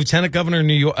thinking the lieutenant governor of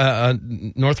New York,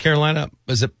 North Carolina.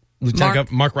 Is it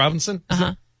Lieutenant Mark Robinson?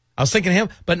 Uh-huh. I was thinking him,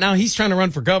 but now he's trying to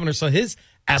run for governor, so his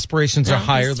aspirations are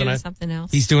higher than something else.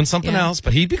 He's doing something else,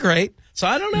 but he'd be great. So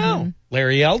I don't know. Mm-hmm.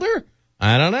 Larry Elder?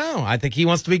 I don't know. I think he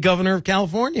wants to be governor of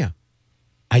California.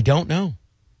 I don't know.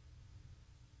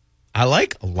 I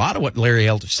like a lot of what Larry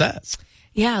Elder says.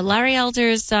 Yeah, Larry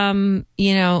Elder's, you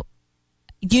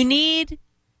need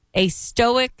a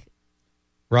stoic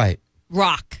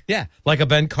rock. Yeah, like a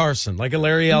Ben Carson, like a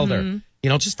Larry Elder. Mm-hmm.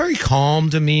 Just very calm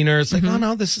demeanor. It's like, oh,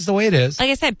 no, this is the way it is.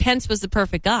 Like I said, Pence was the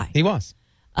perfect guy. He was.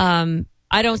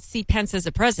 I don't see Pence as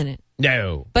a president.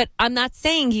 No. But I'm not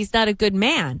saying he's not a good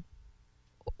man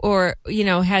or, he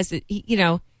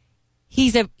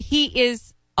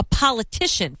is a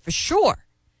politician for sure,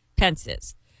 Pence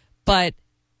is. But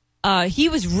he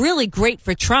was really great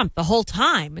for Trump the whole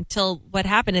time until what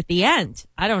happened at the end.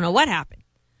 I don't know what happened.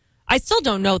 I still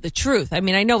don't know the truth. I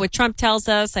mean, I know what Trump tells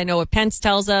us. I know what Pence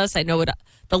tells us. I know what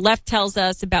the left tells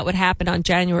us about what happened on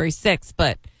January 6th.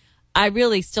 But I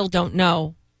really still don't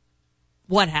know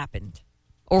what happened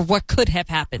or what could have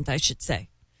happened, I should say.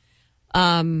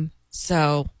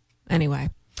 So anyway.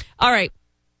 All right.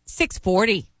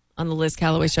 6:40 on the Liz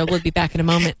Callaway Show. We'll be back in a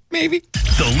moment. Maybe.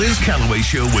 The Liz Callaway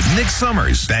Show with Nick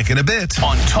Summers. Back in a bit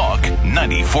on Talk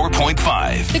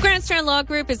 94.5. The Grand Strand Law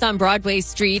Group is on Broadway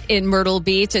Street in Myrtle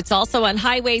Beach. It's also on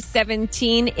Highway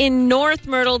 17 in North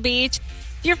Myrtle Beach.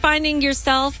 If you're finding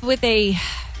yourself with a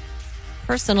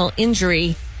personal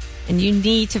injury and you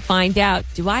need to find out,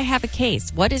 do I have a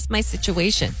case? What is my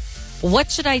situation? What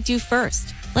should I do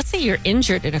first? Let's say you're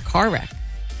injured in a car wreck.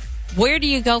 Where do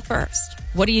you go first?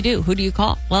 What do you do? Who do you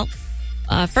call? Well,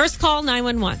 first call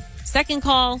 911. Second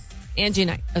call, Angie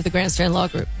Knight of the Grand Strand Law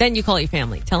Group. Then you call your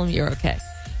family. Tell them you're okay.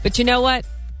 But you know what?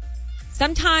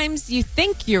 Sometimes you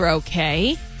think you're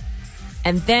okay,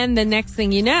 and then the next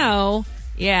thing you know,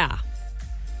 you're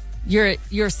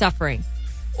suffering.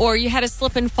 Or you had a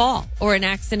slip and fall or an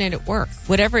accident at work,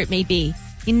 whatever it may be.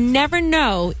 You never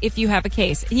know if you have a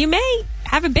case. And you may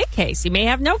have a big case. You may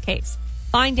have no case.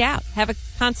 Find out. Have a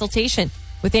consultation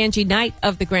with Angie Knight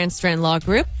of the Grand Strand Law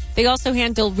Group. They also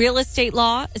handle real estate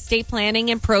law, estate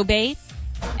planning and probate,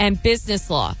 and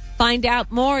business law. Find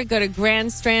out more. Go to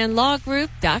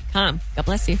grandstrandlawgroup.com. God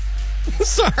bless you.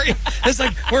 Sorry. It's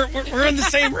like we're in the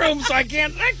same room, so I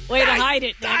can't. Way to hide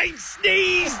it. I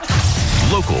sneezed.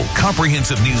 Local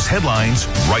comprehensive news headlines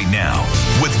right now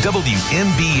with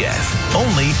WMBF,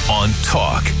 only on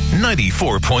Talk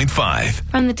 94.5.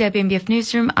 From the WMBF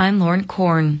Newsroom, I'm Lauren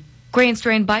Korn. Grand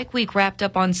Strand Bike Week wrapped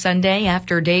up on Sunday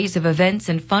after days of events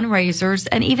and fundraisers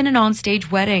and even an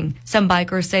onstage wedding. Some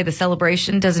bikers say the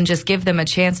celebration doesn't just give them a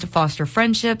chance to foster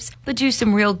friendships, but do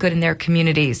some real good in their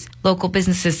communities. Local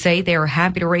businesses say they are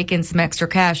happy to rake in some extra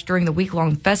cash during the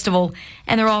week-long festival,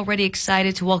 and they're already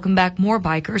excited to welcome back more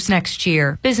bikers next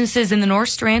year. Businesses in the North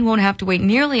Strand won't have to wait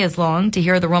nearly as long to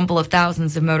hear the rumble of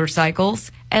thousands of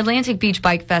motorcycles. Atlantic Beach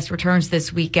Bike Fest returns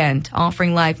this weekend,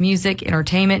 offering live music,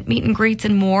 entertainment, meet and greets,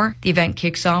 and more. The event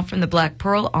kicks off from the Black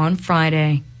Pearl on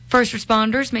Friday. First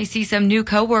responders may see some new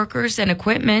co-workers and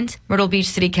equipment. Myrtle Beach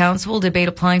City Council will debate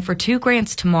applying for 2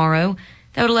 grants tomorrow.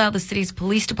 That would allow the city's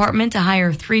police department to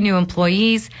hire 3 new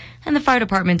employees and the fire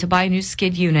department to buy a new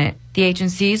skid unit. The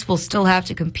agencies will still have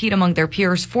to compete among their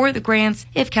peers for the grants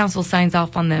if council signs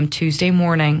off on them Tuesday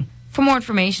morning. For more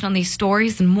information on these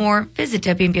stories and more, visit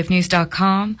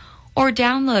WMBFnews.com or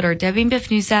download our WMBF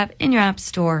News app in your app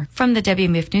store. From the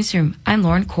WMBF Newsroom, I'm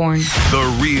Lauren Korn.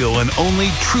 The real and only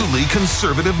truly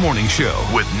conservative morning show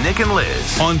with Nick and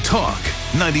Liz on Talk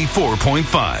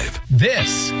 94.5.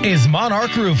 This is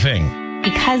Monarch Roofing.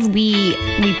 Because we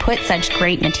put such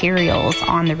great materials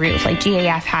on the roof, like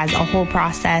GAF has a whole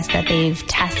process that they've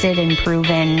tested and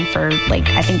proven for,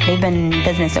 I think they've been in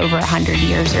business over 100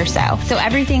 years or so. So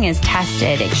everything is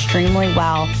tested extremely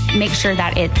well. Make sure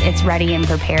that it's ready and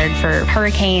prepared for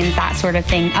hurricanes, that sort of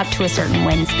thing, up to a certain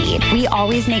wind speed. We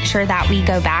always make sure that we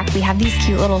go back. We have these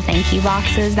cute little thank you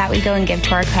boxes that we go and give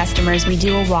to our customers. We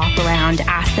do a walk around,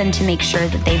 ask them to make sure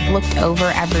that they've looked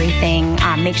over everything,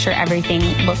 make sure everything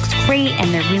looks great,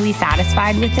 and they're really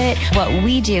satisfied with it. What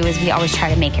we do is we always try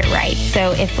to make it right.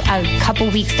 So if a couple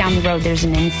weeks down the road there's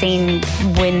an insane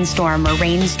windstorm or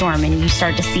rainstorm and you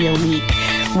start to see a leak,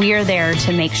 we are there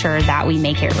to make sure that we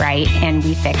make it right and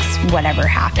we fix whatever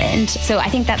happened. So I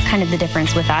think that's kind of the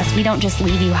difference with us. We don't just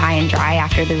leave you high and dry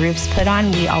after the roof's put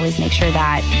on. We always make sure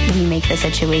that we make the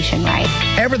situation right.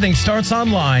 Everything starts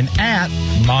online at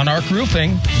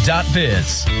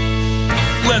monarchroofing.biz.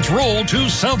 Let's roll to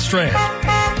South Strand.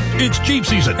 It's Jeep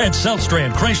season at South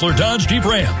Strand Chrysler Dodge Jeep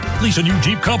Ram. Lease a new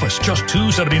Jeep Compass, just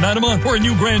 $279 a month, or a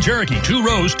new Grand Cherokee, 2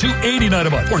 rows, $289 a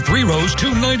month, or 3 rows,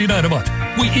 $299 a month.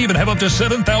 We even have up to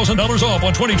 $7,000 off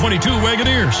on 2022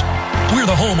 Wagoneers. We're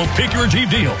the home of Pick Your Jeep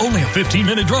Deal, only a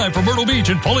 15-minute drive from Myrtle Beach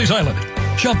and Pawleys Island.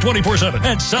 Shop 24/7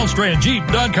 at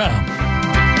SouthStrandJeep.com.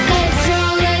 Let's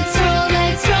roll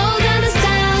down to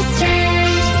South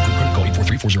Strand. Credit call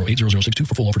 843-408-0062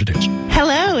 for full offer details.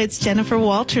 Hello, it's Jennifer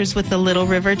Walters with the Little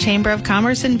River Chamber of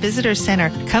Commerce and Visitor Center.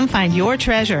 Come find your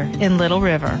treasure in Little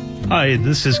River. Hi,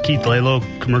 this is Keith Lalo,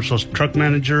 Commercial Truck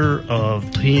Manager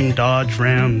of Team Dodge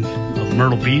Ram of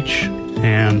Myrtle Beach.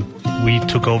 And we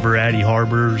took over Addie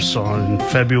Harbors on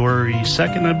February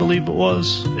 2nd, I believe it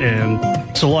was. And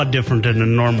it's a lot different than a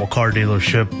normal car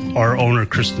dealership. Our owner,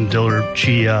 Kristen Dillard,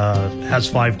 she has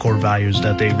 5 core values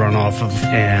that they run off of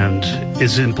and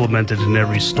is implemented in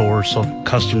every store. So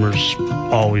customers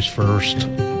always first.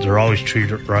 They're always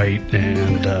treated right,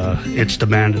 and it's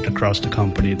demanded across the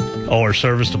company. Our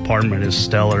service department is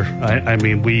stellar. I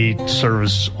mean, we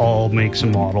service all makes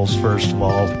and models, first of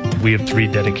all. We have 3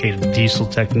 dedicated diesel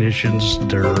technicians.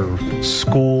 They're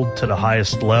schooled to the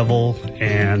highest level,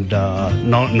 and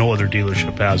no other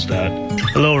dealership has that.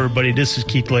 Hello, everybody. This is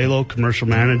Keith Lalo, Commercial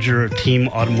Manager at Team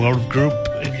Automotive Group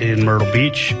in Myrtle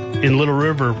Beach. In Little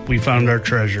River, we found our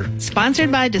treasure.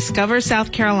 Sponsored by Discover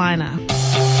South Carolina.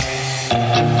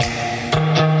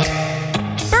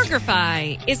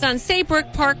 BurgerFi is on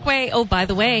Saybrook Parkway. Oh, by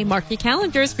the way, mark your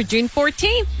calendars for June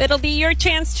 14th. It'll be your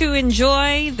chance to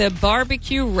enjoy the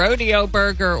barbecue rodeo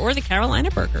burger or the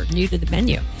Carolina burger, new to the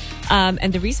menu.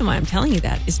 And the reason why I'm telling you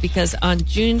that is because on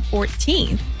June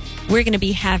 14th, we're going to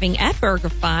be having at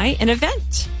BurgerFi an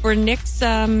event for Nick's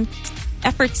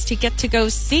efforts to get to go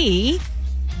see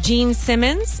Gene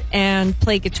Simmons and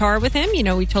play guitar with him. You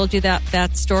know, we told you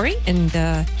that story,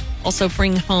 and also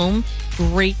bring home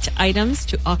great items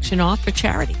to auction off for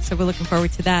charity. So we're looking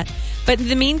forward to that. But in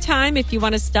the meantime, if you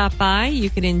want to stop by, you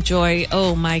can enjoy,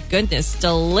 oh my goodness,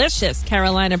 delicious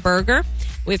Carolina burger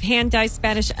with hand-diced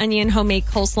Spanish onion, homemade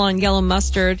coleslaw, and yellow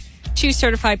mustard, 2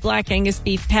 certified black Angus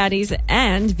beef patties,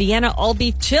 and Vienna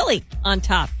all-beef chili on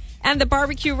top. And the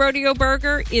barbecue rodeo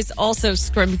burger is also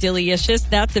scrumdiddlyicious.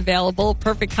 That's available.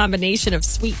 Perfect combination of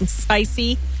sweet and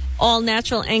spicy,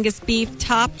 all-natural Angus beef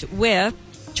topped with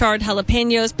charred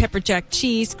jalapenos, pepper jack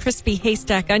cheese, crispy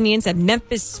haystack onions, and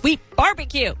Memphis sweet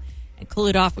barbecue. And cool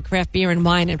it off with craft beer and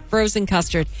wine and frozen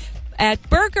custard at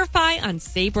BurgerFi on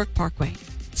Saybrook Parkway.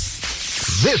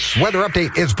 This weather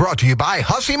update is brought to you by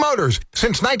Hussey Motors.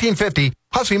 Since 1950,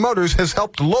 Hussey Motors has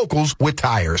helped locals with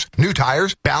tires. New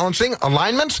tires, balancing,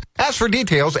 alignments. Ask for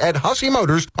details at Hussey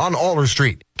Motors on Alder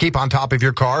Street. Keep on top of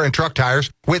your car and truck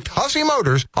tires with Hussey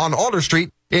Motors on Alder Street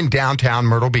in downtown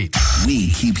Myrtle Beach. We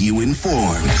keep you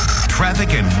informed.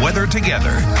 Traffic and weather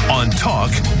together on Talk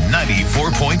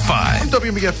 94.5. I'm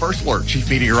WMBF First Alert Chief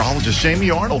Meteorologist Jamie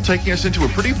Arnold taking us into a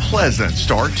pretty pleasant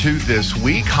start to this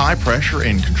week. High pressure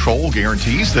and control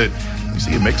guarantees that we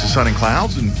see a mix of sun and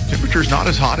clouds, and temperatures not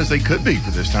as hot as they could be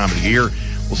for this time of the year.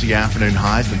 We'll see afternoon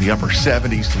highs in the upper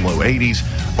 70s to low 80s.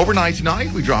 Overnight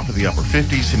tonight, we drop to the upper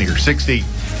 50s to near 60,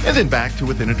 and then back to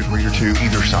within a degree or two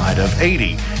either side of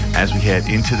 80 as we head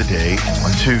into the day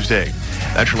on Tuesday.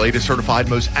 That's your latest certified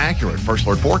most accurate First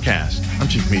Alert forecast. I'm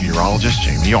Chief Meteorologist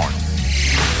Jamie Arnold.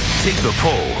 Take the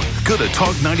poll. Go to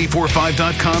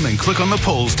talk945.com and click on the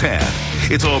polls tab.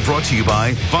 It's all brought to you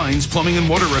by Vines Plumbing and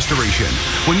Water Restoration.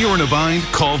 When you're in a bind,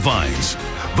 call Vines.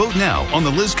 Vote now on the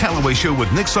Liz Callaway Show with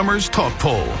Nick Summers Talk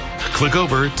Poll. Click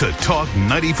over to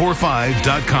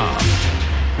talk945.com.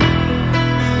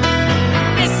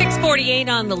 It's 6:48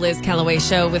 on the Liz Callaway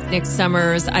Show with Nick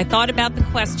Summers. I thought about the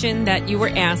question that you were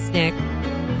asked, Nick.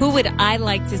 Who would I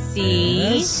like to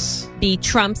see be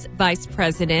Trump's vice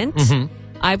president? Mm-hmm.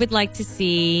 I would like to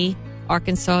see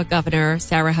Arkansas Governor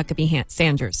Sarah Huckabee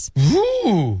Sanders.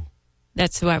 Ooh.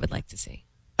 That's who I would like to see.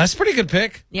 That's a pretty good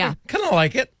pick. Yeah. Kind of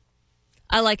like it.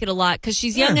 I like it a lot because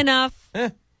she's young enough,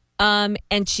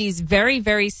 and she's very,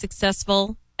 very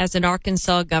successful as an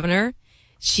Arkansas governor.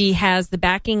 She has the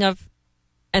backing of,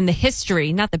 and the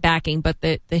history, not the backing, but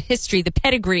the history, the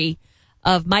pedigree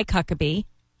of Mike Huckabee.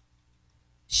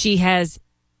 She has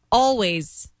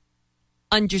always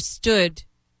understood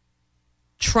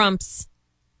Trump's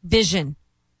vision.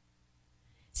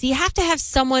 So you have to have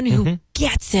someone who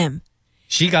gets him.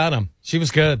 She got him. She was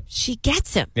good. She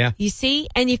gets him. Yeah. You see?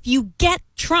 And if you get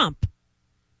Trump,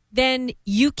 then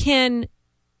you can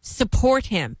support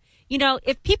him. You know,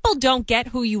 if people don't get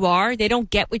who you are, they don't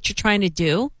get what you're trying to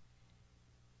do,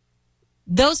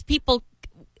 those people,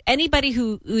 anybody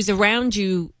who's around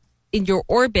you in your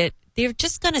orbit, they're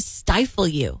just going to stifle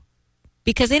you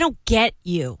because they don't get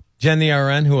you. Jen, the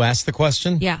RN who asked the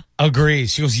question,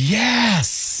 agrees. She goes,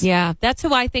 yes. Yeah, that's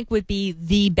who I think would be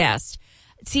the best.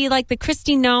 See, like the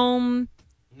Kristi Noem,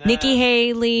 Nikki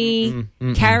Haley,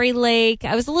 Carrie Lake.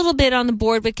 I was a little bit on the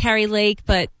board with Carrie Lake,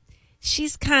 but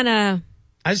she's kind of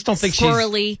I just don't think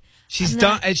squirrely. She's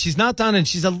done. She's not done, and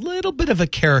she's a little bit of a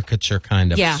caricature,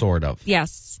 kind of, sort of.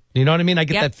 Yes. You know what I mean? I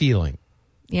get that feeling.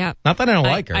 Yeah. Not that I don't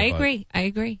like her. I agree. I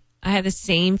agree. I have the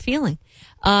same feeling.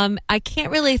 I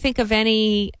can't really think of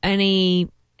anybody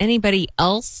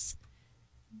else.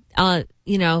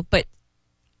 You know, but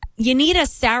you need a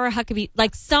Sarah Huckabee,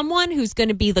 like someone who's going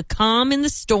to be the calm in the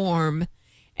storm.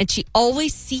 And she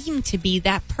always seemed to be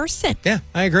that person. Yeah,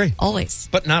 I agree. Always.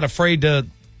 But not afraid to...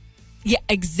 Yeah,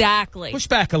 exactly. Push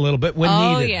back a little bit when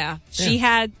needed. Oh, yeah. She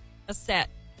had a set,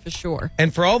 for sure.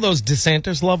 And for all those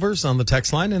DeSantis lovers on the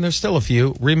text line, and there's still a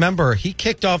few, remember, he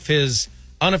kicked off his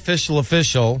unofficial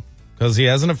official, because he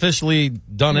hasn't officially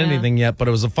done anything yet, but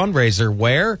it was a fundraiser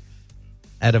where?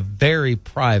 At a very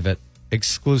private,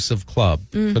 exclusive club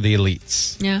for the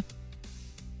elites. Yeah.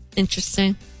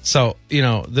 Interesting. So, you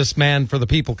know, this man for the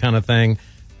people kind of thing,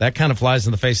 that kind of flies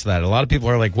in the face of that. A lot of people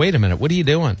are like, wait a minute, what are you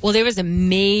doing? Well, there was a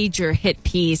major hit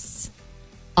piece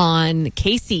on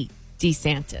Casey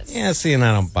DeSantis. Yeah, see, and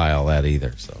I don't buy all that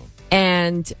either. So,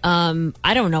 and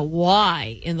I don't know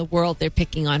why in the world they're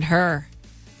picking on her,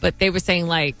 but they were saying,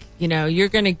 like, you know, you're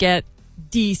going to get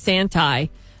DeSanti.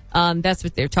 That's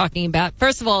what they're talking about.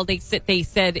 First of all, they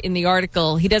said in the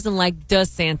article, he doesn't like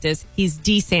DeSantis. He's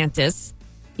DeSantis.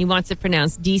 He wants it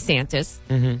pronounced DeSantis.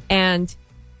 Mm-hmm. And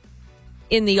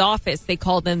in the office, they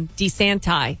call them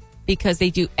DeSanti because they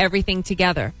do everything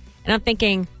together. And I'm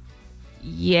thinking,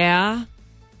 yeah.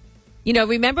 You know,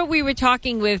 remember we were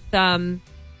talking with the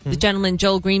gentleman,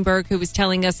 Joel Greenberg, who was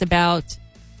telling us about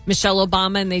Michelle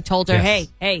Obama, and they told her, Yes.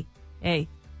 hey,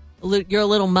 you're a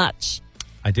little much.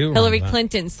 I do. Hillary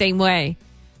Clinton, same way.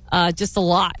 Just a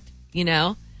lot, you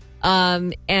know?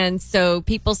 And so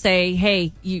people say,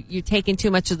 hey, you're taking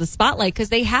too much of the spotlight because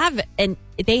they have an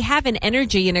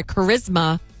energy and a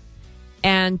charisma.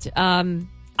 And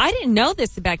I didn't know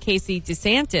this about Casey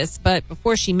DeSantis, but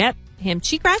before she met him,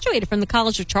 she graduated from the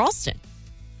College of Charleston.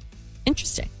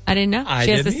 Interesting. I didn't know.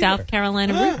 She has the South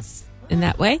Carolina roots in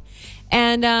that way.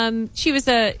 And she was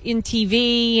in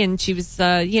TV, and she was,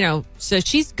 so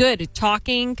she's good at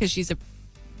talking because she's a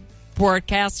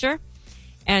broadcaster,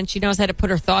 and she knows how to put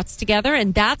her thoughts together.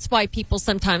 And that's why people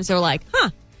sometimes are like,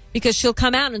 because she'll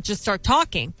come out and just start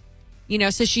talking,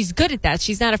 so she's good at that.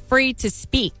 She's not afraid to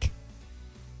speak.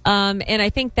 And I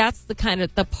think that's the kind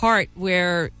of the part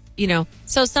where,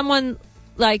 so someone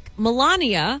like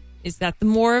Melania, is that the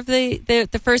more of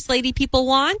the first lady people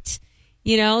want?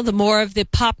 The more of the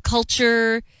pop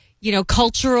culture,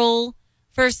 cultural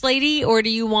first lady, or do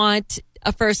you want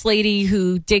a first lady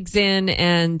who digs in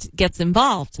and gets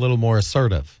involved? A little more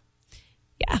assertive.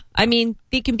 Yeah. I mean,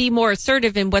 they can be more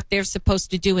assertive in what they're supposed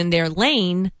to do in their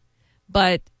lane,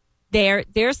 but they're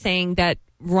saying that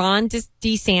Ron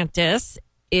DeSantis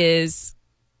is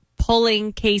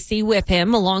pulling Casey with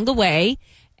him along the way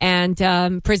and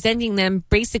presenting them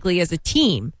basically as a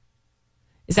team.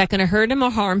 Is that going to hurt him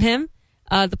or harm him?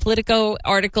 The Politico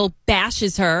article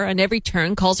bashes her on every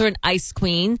turn, calls her an ice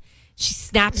queen. She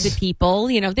snaps at people.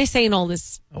 They're saying all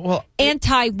this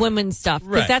anti-women stuff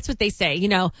because that's what they say.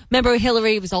 Remember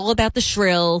Hillary was all about the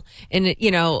shrill, and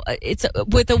it's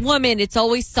with a woman, it's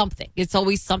always something. It's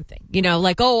always something.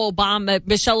 Like Obama,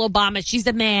 Michelle Obama, she's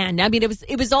a man. I mean,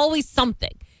 it was always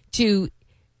something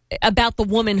about the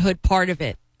womanhood part of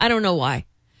it. I don't know why.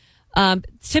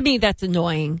 To me, that's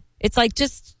annoying. It's like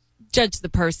just judge the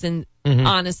person. Mm-hmm.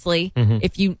 Honestly,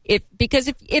 Mm-hmm.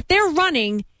 if they're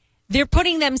running, they're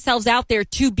putting themselves out there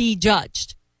to be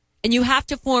judged, and you have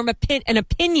to form an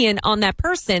opinion on that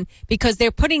person because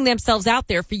they're putting themselves out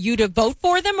there for you to vote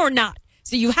for them or not.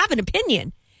 So you have an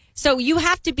opinion. So you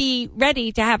have to be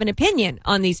ready to have an opinion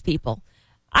on these people.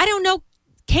 I don't know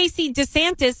Casey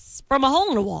DeSantis from a hole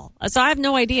in a wall, so I have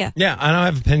no idea. Yeah, I don't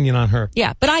have an opinion on her.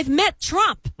 Yeah, but I've met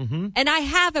Trump, Mm-hmm. and I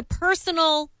have a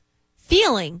personal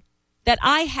feeling that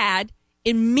I had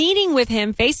in meeting with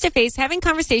him face to face, having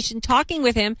conversation, talking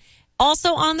with him,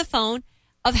 also on the phone,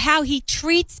 of how he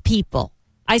treats people.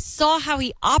 I saw how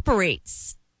he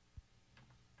operates.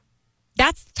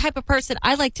 That's the type of person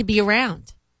I like to be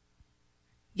around.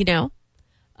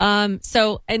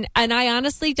 So, and I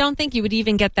honestly don't think you would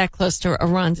even get that close to a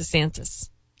Ron DeSantis.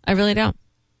 I really don't.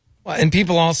 Well, and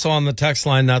people also on the text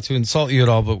line, not to insult you at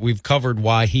all, but we've covered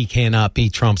why he cannot be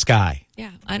Trump's guy.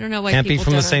 Yeah, I don't know why can't be people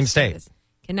from the don't same understand state. this.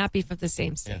 Cannot be from the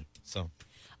same state. Yeah, so.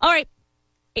 All right.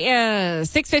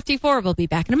 6:54. We'll be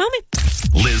back in a moment.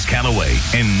 Liz Callaway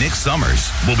and Nick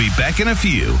Summers will be back in a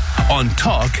few on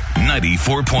Talk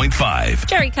 94.5.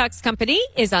 Jerry Cox Company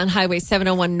is on Highway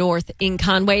 701 North in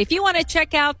Conway. If you want to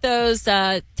check out those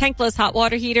tankless hot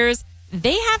water heaters,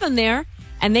 they have them there,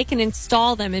 and they can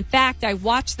install them. In fact, I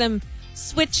watched them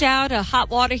switch out a hot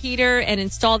water heater and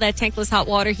install that tankless hot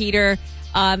water heater.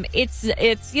 It's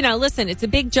listen, it's a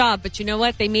big job, but you know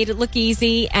what? They made it look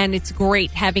easy, and it's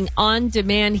great having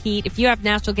on-demand heat. If you have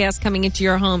natural gas coming into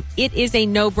your home, it is a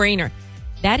no-brainer.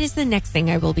 That is the next thing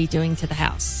I will be doing to the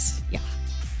house. Yeah,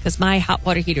 because my hot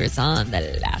water heater is on the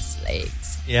last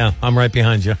legs. Yeah, I'm right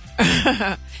behind you.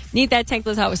 Need that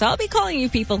tankless hot water. So I'll be calling you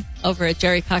people over at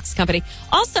Jerry Cox Company.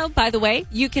 Also, by the way,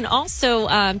 you can also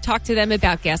talk to them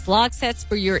about gas log sets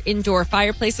for your indoor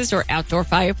fireplaces or outdoor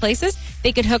fireplaces.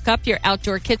 They could hook up your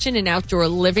outdoor kitchen and outdoor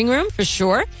living room for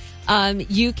sure.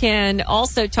 You can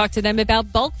also talk to them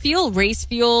about bulk fuel, race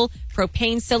fuel,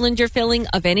 propane cylinder filling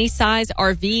of any size,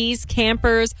 RVs,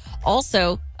 campers.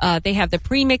 Also, they have the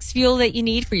premix fuel that you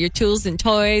need for your tools and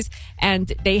toys,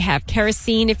 and they have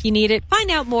kerosene if you need it. Find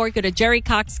out more. Go to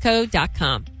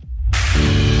jerrycoxco.com.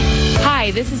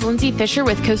 Hi, this is Lindsay Fisher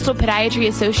with Coastal Podiatry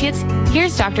Associates.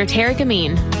 Here's Dr. Tarek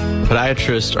Amin.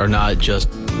 Podiatrists are not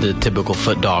just the typical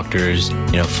foot doctors.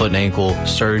 Foot and ankle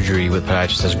surgery with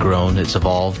podiatrists has grown. It's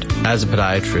evolved. As a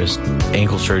podiatrist,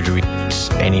 ankle surgery is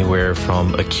anywhere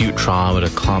from acute trauma to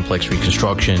complex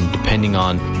reconstruction, depending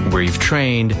on where you've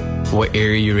trained what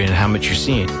area you're in, how much you're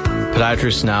seeing.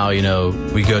 Podiatrists now,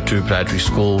 we go through podiatry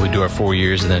school, we do our 4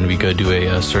 years, and then we go do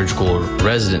a surgical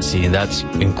residency, and that's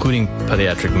including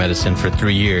pediatric medicine for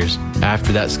 3 years.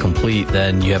 After that's complete,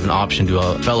 then you have an option to do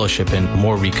a fellowship in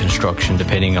more reconstruction,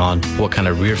 depending on what kind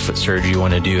of rear foot surgery you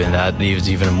want to do, and that leaves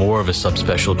even more of a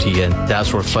subspecialty, and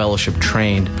that's where fellowship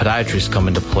trained podiatrists come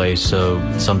into play. So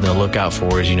something to look out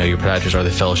for is, your podiatrists, are they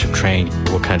fellowship trained?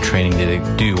 What kind of training do they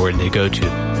do? Where do they go to?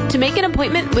 To make an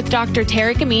appointment with Dr.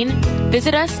 Tarek Amin,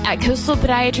 visit us at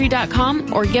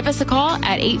coastalpodiatry.com or give us a call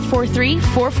at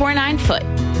 843-449-FOOT.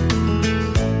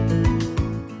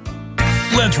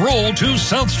 Let's roll to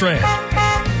South Strand.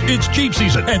 It's Jeep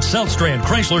season at South Strand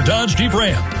Chrysler Dodge Jeep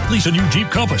Ram. Lease a new Jeep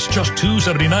Compass, just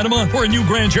 $279 a month, or a new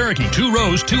Grand Cherokee, 2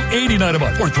 rows, $289 a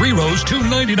month, or 3 rows,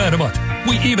 $299 a month.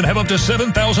 We even have up to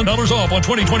 $7,000 off on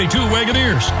 2022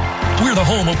 Wagoneers. We're the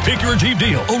home of Pick Your Jeep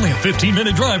Deal, only a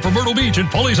 15-minute drive from Myrtle Beach and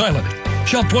Pulleys Island.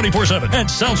 Shop 24/7 at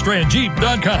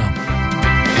SouthStrandJeep.com.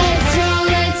 Let's roll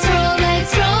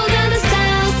down the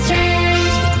South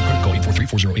Strand. Call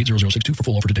 843-408-0062 for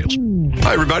full offer details.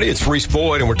 Hi, everybody. It's Reese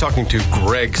Boyd, and we're talking to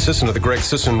Greg Sisson of the Greg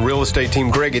Sisson Real Estate Team.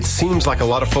 Greg, it seems like a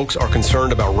lot of folks are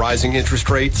concerned about rising interest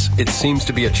rates. It seems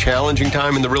to be a challenging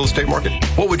time in the real estate market.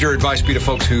 What would your advice be to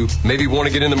folks who maybe want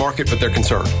to get in the market, but they're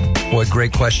concerned? Boy,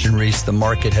 great question, Reese. The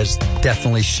market has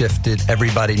definitely shifted.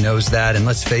 Everybody knows that. And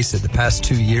let's face it, the past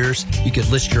 2 years, you could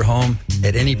list your home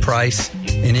at any price,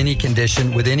 in any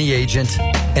condition, with any agent,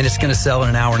 and it's going to sell in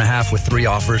an hour and a half with 3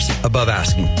 offers above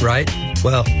asking, right?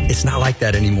 Well, it's not like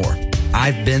that anymore.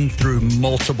 I've been through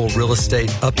multiple real estate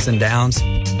ups and downs.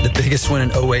 The biggest one in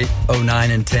 08,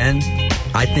 09, and 10.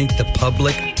 I think the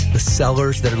public, the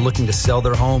sellers that are looking to sell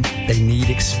their home, they need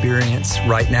experience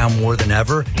right now more than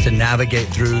ever to navigate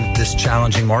through this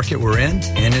challenging market we're in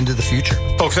and into the future.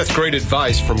 Folks, that's great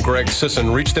advice from Greg Sisson.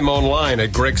 Reach them online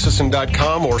at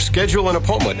gregsisson.com or schedule an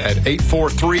appointment at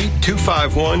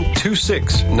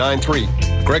 843-251-2693.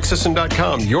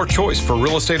 gregsisson.com, your choice for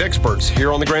real estate experts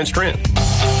here on the Grand Strand.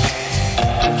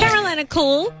 Carolina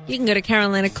Cool. You can go to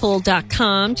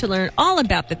carolinacool.com to learn all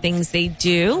about the things they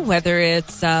do, whether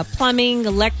it's plumbing,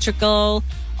 electrical,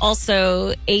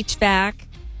 also HVAC,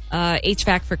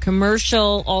 HVAC for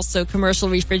commercial, also commercial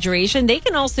refrigeration. They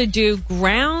can also do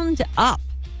ground up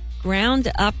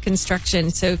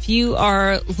construction. So if you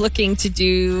are looking to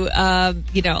do, a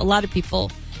lot of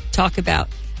people talk about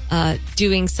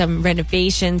doing some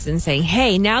renovations and saying,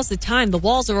 hey, now's the time. The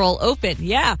walls are all open.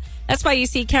 Yeah, that's why you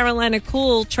see Carolina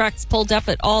Cool trucks pulled up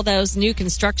at all those new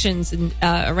constructions and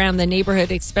around the neighborhood,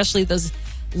 especially those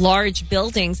large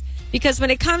buildings. Because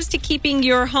when it comes to keeping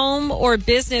your home or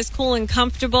business cool and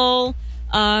comfortable,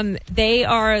 they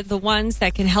are the ones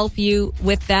that can help you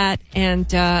with that.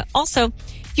 And also,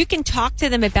 you can talk to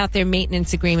them about their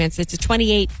maintenance agreements. It's a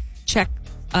 28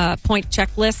 point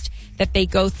checklist that they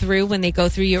go through when they go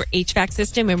through your HVAC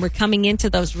system. And we're coming into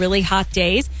those really hot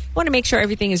days. You want to make sure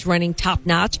everything is running top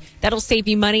notch. That'll save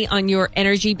you money on your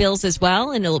energy bills as well.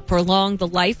 And it'll prolong the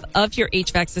life of your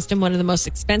HVAC system, one of the most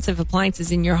expensive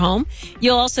appliances in your home.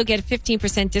 You'll also get a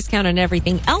 15% discount on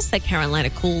everything else that Carolina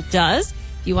Cool does.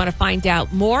 If you want to find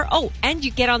out more. Oh, and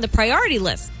you get on the priority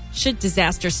list. Should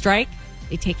disaster strike,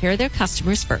 they take care of their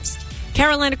customers first.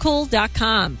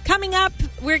 carolinacool.com. Coming up,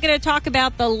 we're going to talk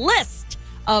about the list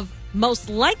of most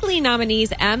likely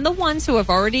nominees and the ones who have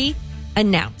already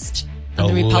announced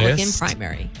on the Republican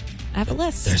primary. I have a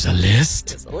list. There's a list?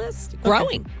 There's a list.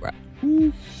 Growing.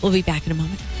 We'll be back in a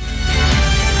moment.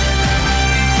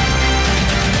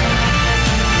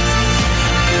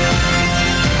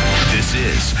 This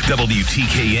is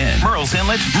WTKN, Murrells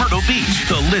Inlet, Myrtle Beach.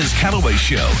 The Liz Callaway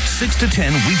Show, 6 to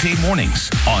 10 weekday mornings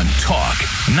on Talk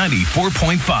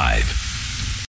 94.5.